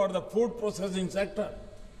provided for the food processing sector.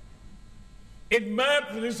 It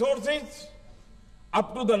maps resources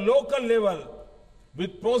up to the local level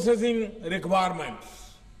with processing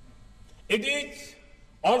requirements. It is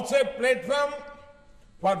also a platform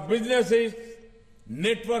for businesses,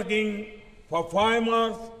 networking for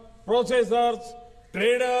farmers, processors,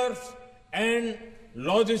 traders, and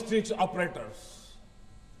logistics operators.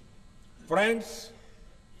 Friends,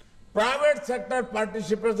 private sector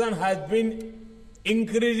participation has been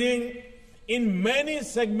increasing in many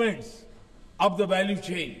segments of the value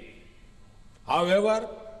chain. However,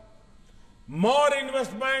 more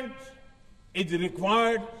investment is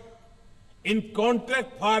required in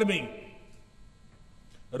contract farming,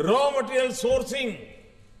 raw material sourcing,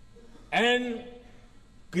 and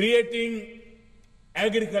creating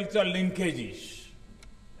agricultural linkages.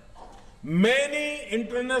 Many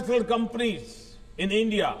international companies in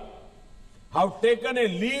India have taken a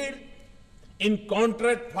lead in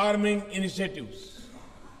contract farming initiatives.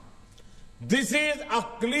 This is a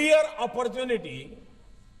clear opportunity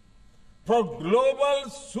for global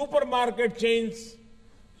supermarket chains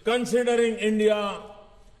considering India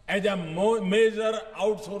as a major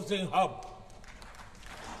outsourcing hub.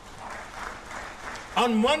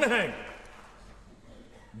 On one hand,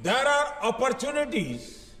 There are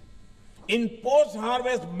opportunities in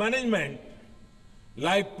post-harvest management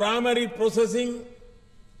like primary processing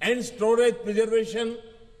and storage preservation,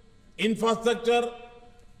 infrastructure,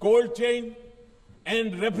 cold chain,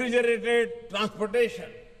 and refrigerated transportation.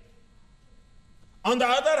 On the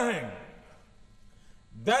other hand,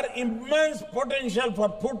 there is immense potential for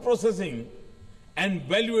food processing and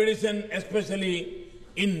value addition, especially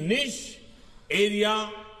in niche areas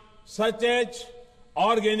such as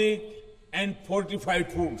organic and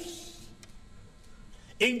fortified foods.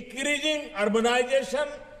 Increasing urbanization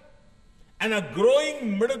and a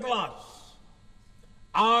growing middle class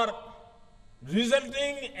are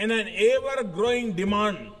resulting in an ever-growing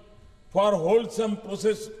demand for wholesome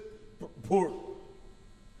processed food.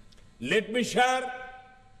 Let me share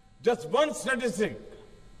just one statistic.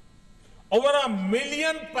 Over 1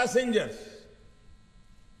 million passengers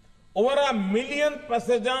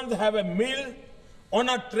have a meal on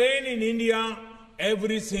a train in India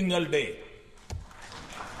every single day.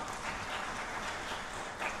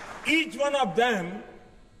 Each one of them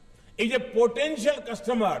is a potential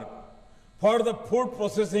customer for the food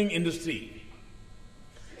processing industry.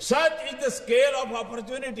 Such is the scale of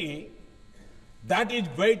opportunity that is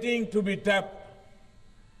waiting to be tapped.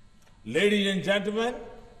 Ladies and gentlemen,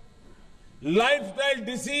 lifestyle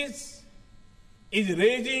disease is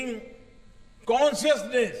raising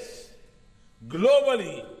consciousness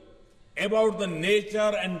globally about the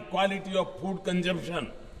nature and quality of food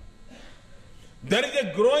consumption. There is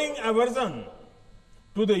a growing aversion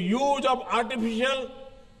to the use of artificial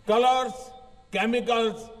colors,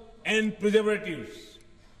 chemicals, and preservatives.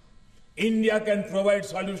 India can provide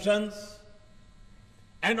solutions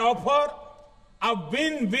and offer a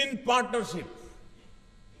win-win partnership.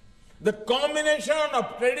 The combination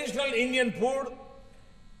of traditional Indian food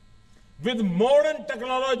with modern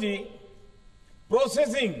technology,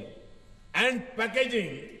 processing, and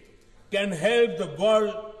packaging can help the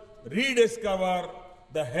world rediscover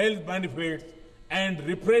the health benefits and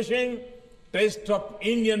refreshing taste of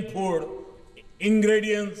Indian food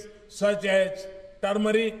ingredients such as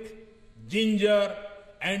turmeric, ginger,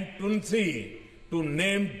 and tulsi, to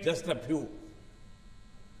name just a few.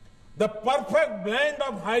 The perfect blend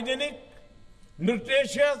of hygienic,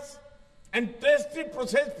 nutritious, and tasty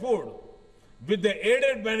processed food with the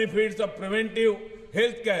added benefits of preventive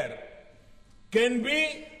health care can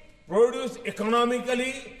be produced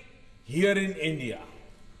economically here in India.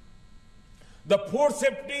 The Food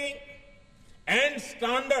Safety and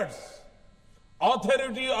Standards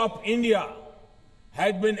Authority of India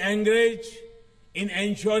has been engaged in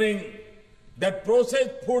ensuring that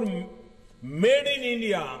processed food made in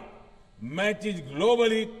India matches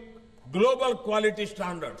global quality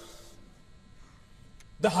standards.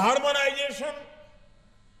 The harmonization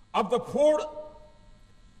of the food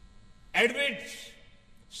additives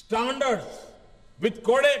standards with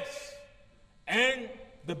codex and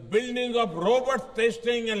the building of robust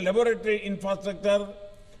testing and laboratory infrastructure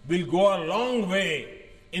will go a long way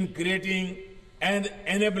in creating an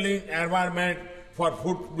enabling environment for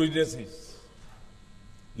food businesses.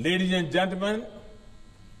 Ladies and gentlemen,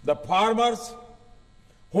 the farmers,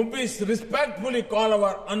 whom we respectfully call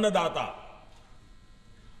our Annadata,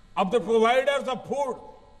 of the providers of food,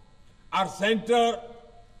 are central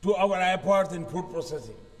to our efforts in food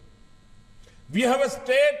processing. We have a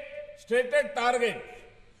stated target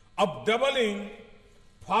of doubling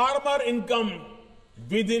farmer income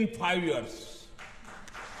within 5 years.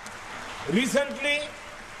 Recently,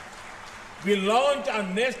 we launched a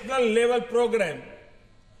national level program,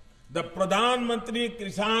 the Pradhan Mantri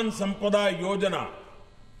Kisan Sampada Yojana,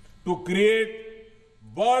 to create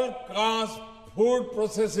world-class food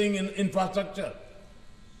processing infrastructure.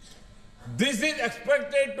 This is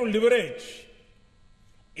expected to leverage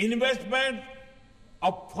investment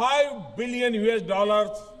of $5 billion,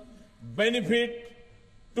 benefit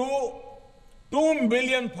to 2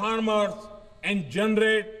 million farmers, and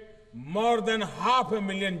generate more than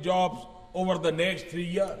 500,000 jobs over the next 3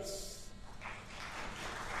 years.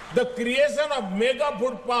 The creation of Mega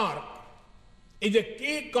Food Park is a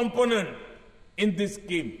key component in this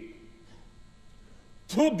scheme.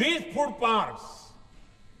 Through these food parks,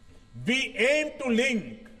 we aim to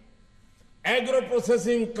link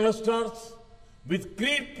agro-processing clusters with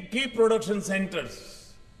key production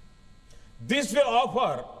centers. This will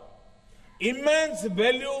offer immense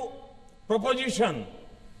value proposition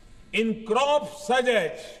in crops such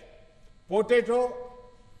as potato,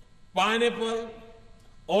 pineapple,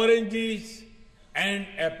 oranges, and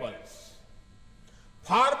apples.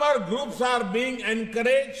 Farmer groups are being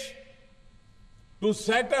encouraged to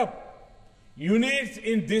set up units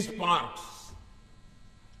in these parks.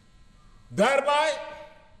 thereby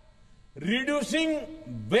reducing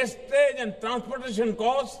wastage and transportation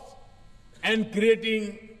costs and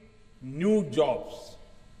creating new jobs.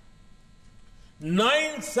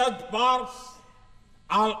 9 such parks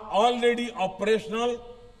are already operational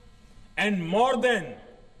and more than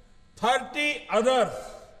 30 others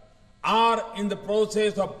are in the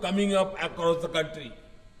process of coming up across the country.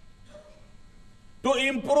 To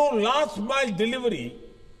improve last mile delivery,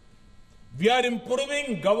 we are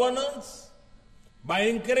improving governance by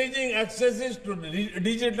encouraging access to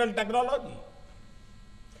digital technology.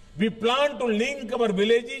 We plan to link our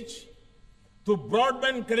villages to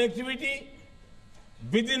broadband connectivity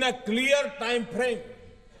within a clear time frame.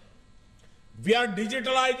 We are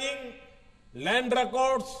digitalizing land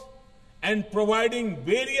records and providing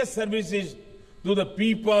various services to the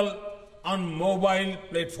people on mobile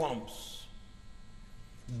platforms.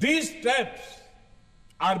 These steps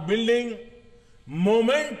are building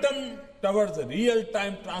momentum towards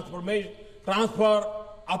real-time transfer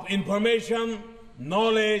of information,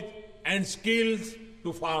 knowledge, and skills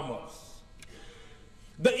to farmers.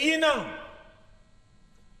 The ENAM,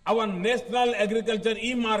 our National Agriculture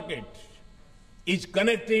e-market, is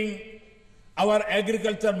connecting our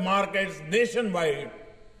agriculture markets nationwide,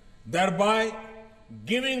 thereby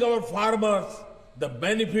giving our farmers the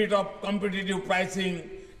benefit of competitive pricing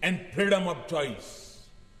and freedom of choice.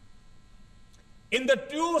 In the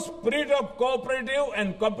true spirit of cooperative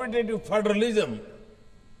and competitive federalism,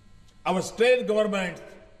 our state governments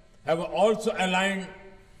have also aligned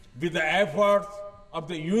with the efforts of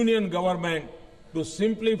the union government to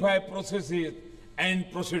simplify processes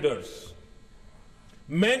and procedures.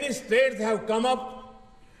 Many states have come up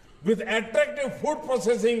with attractive food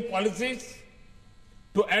processing policies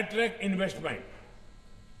to attract investment.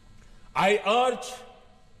 I urge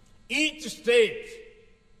each state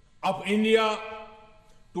of India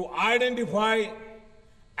to identify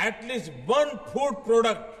at least one food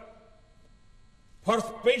product for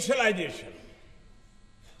specialization.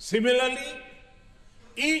 Similarly,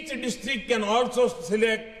 each district can also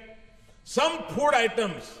select some food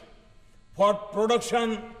items for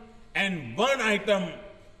production and one item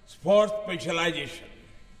for specialization.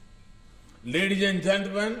 Ladies and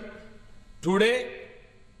gentlemen, today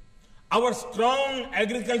our strong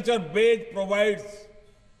agriculture base provides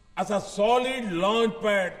us a solid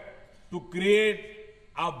launchpad to create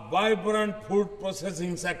a vibrant food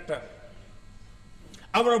processing sector.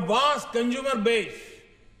 Our vast consumer base,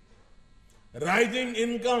 rising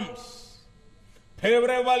incomes,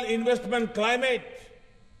 favorable investment climate,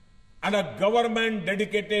 and a government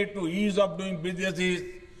dedicated to ease of doing businesses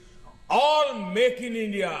all make in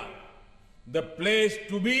India the place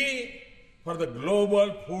to be for the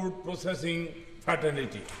global food processing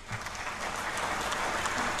fraternity.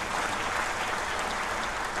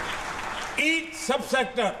 Each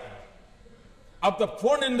subsector of the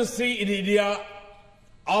food industry in India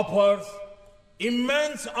offers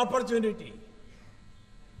immense opportunity.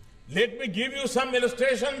 Let me give you some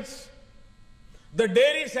illustrations. The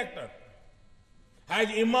dairy sector has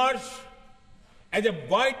emerged as a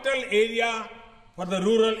vital area for the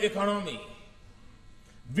rural economy.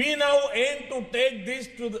 We now aim to take this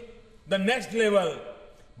to the next level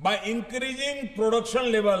by increasing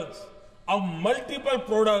production levels of multiple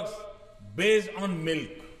products based on milk.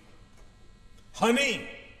 Honey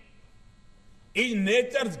is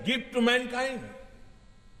nature's gift to mankind.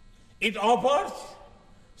 It offers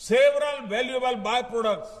several valuable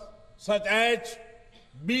byproducts such as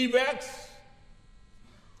bee wax.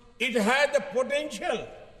 It has the potential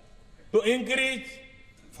to increase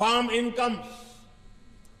farm incomes.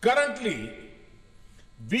 Currently,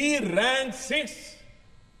 we rank 6th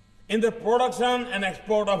in the production and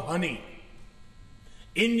export of honey.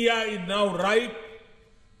 India is now ripe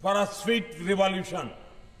for a sweet revolution.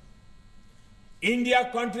 India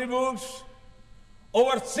contributes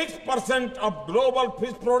over 6% of global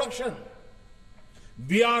fish production.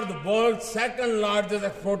 We are the world's second largest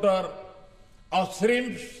exporter of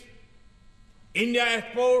shrimps. India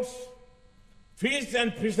exports fish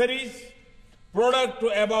and fisheries product to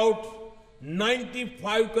about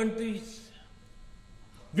 95 countries.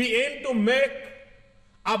 We aim to make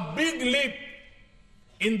a big leap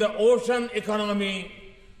in the ocean economy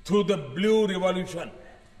through the Blue Revolution.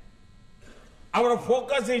 Our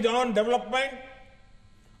focus is on development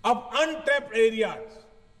of untapped areas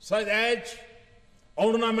such as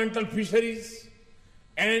ornamental fisheries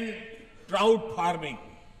and trout farming.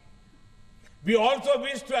 We also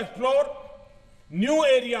wish to explore new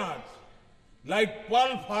areas like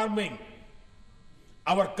pearl farming.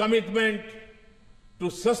 Our commitment to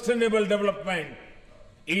sustainable development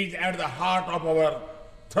is at the heart of our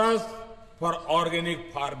thrust for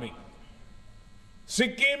organic farming.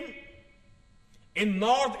 Sikkim in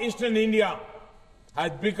northeastern India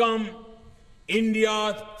has become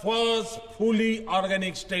India's first fully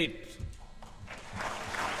organic state.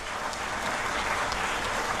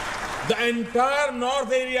 The entire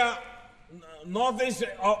northeast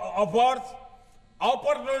offers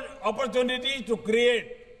opportunity to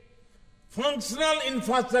create functional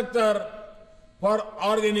infrastructure for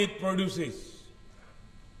organic produces.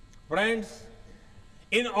 Friends,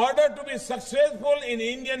 in order to be successful in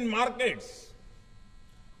Indian markets,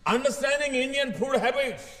 understanding Indian food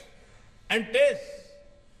habits and tastes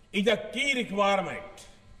is a key requirement.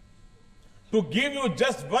 To give you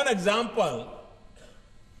just one example,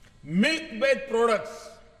 milk-based products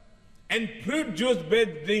and fruit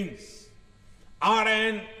juice-based drinks are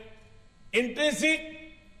an intrinsic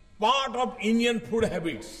part of Indian food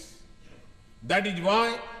habits. That is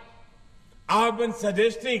why I have been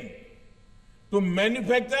suggesting to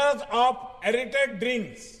manufacturers of aerated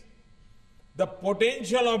drinks the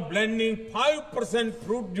potential of blending 5%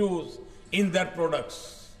 fruit juice in their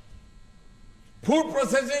products. Food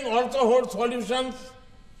processing also holds solutions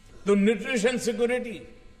to nutrition security.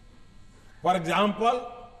 For example,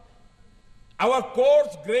 our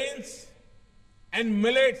coarse grains and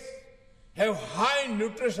millets have high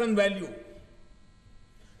nutrition value.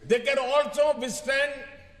 They can also withstand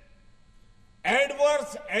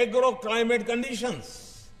adverse agroclimate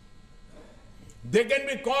conditions. They can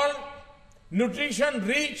be called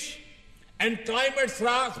nutrition-rich and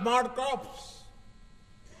climate-smart crops.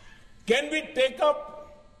 Can we take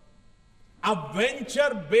up a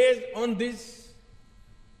venture based on this?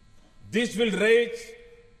 This will raise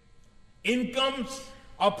incomes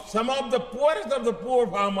of some of the poorest of the poor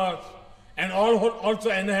farmers and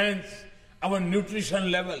also enhance our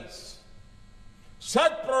nutrition levels.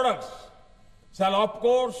 Such products shall, of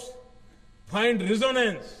course, find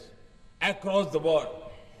resonance across the world.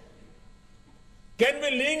 Can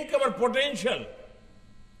we link our potential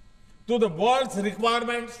to the world's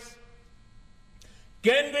requirements?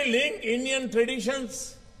 Can we link Indian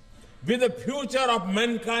traditions with the future of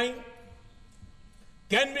mankind?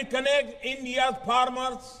 Can we connect India's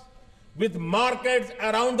farmers with markets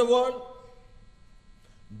around the world?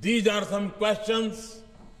 These are some questions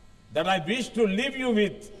that I wish to leave you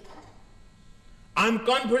with. I'm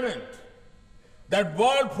confident that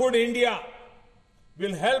World Food India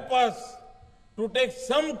will help us to take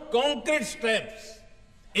some concrete steps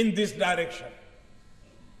in this direction.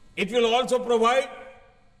 It will also provide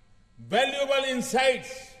valuable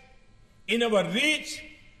insights in our rich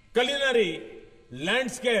culinary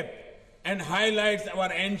landscape and highlights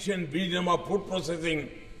our ancient wisdom of food processing.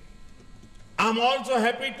 I'm also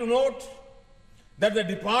happy to note that the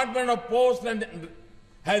Department of Post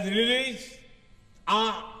has released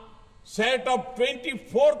a set of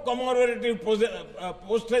 24 commemorative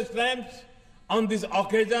postage stamps on this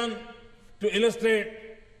occasion to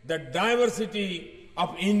illustrate the diversity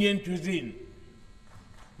of Indian cuisine.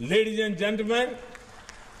 Ladies and gentlemen,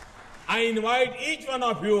 I invite each one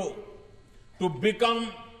of you to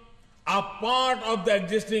become a part of the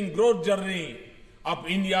existing growth journey of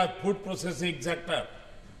India's food processing sector.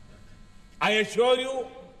 I assure you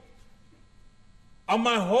of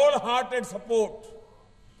my wholehearted support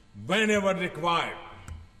whenever required.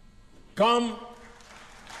 Come,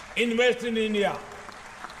 invest in India,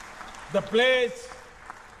 the place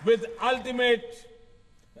with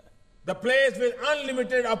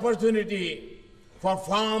unlimited opportunity for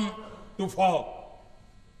farm to fork.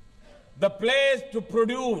 The place to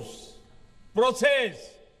produce,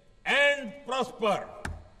 process, and prosper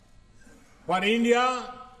for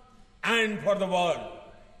India and for the world.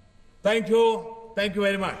 Thank you. Thank you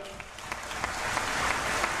very much.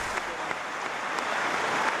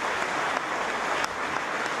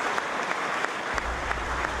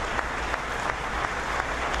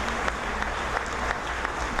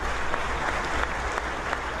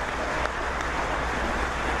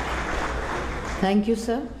 Thank you,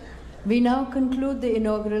 sir. We now conclude the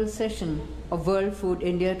inaugural session of World Food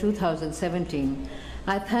India 2017.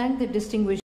 I thank the distinguished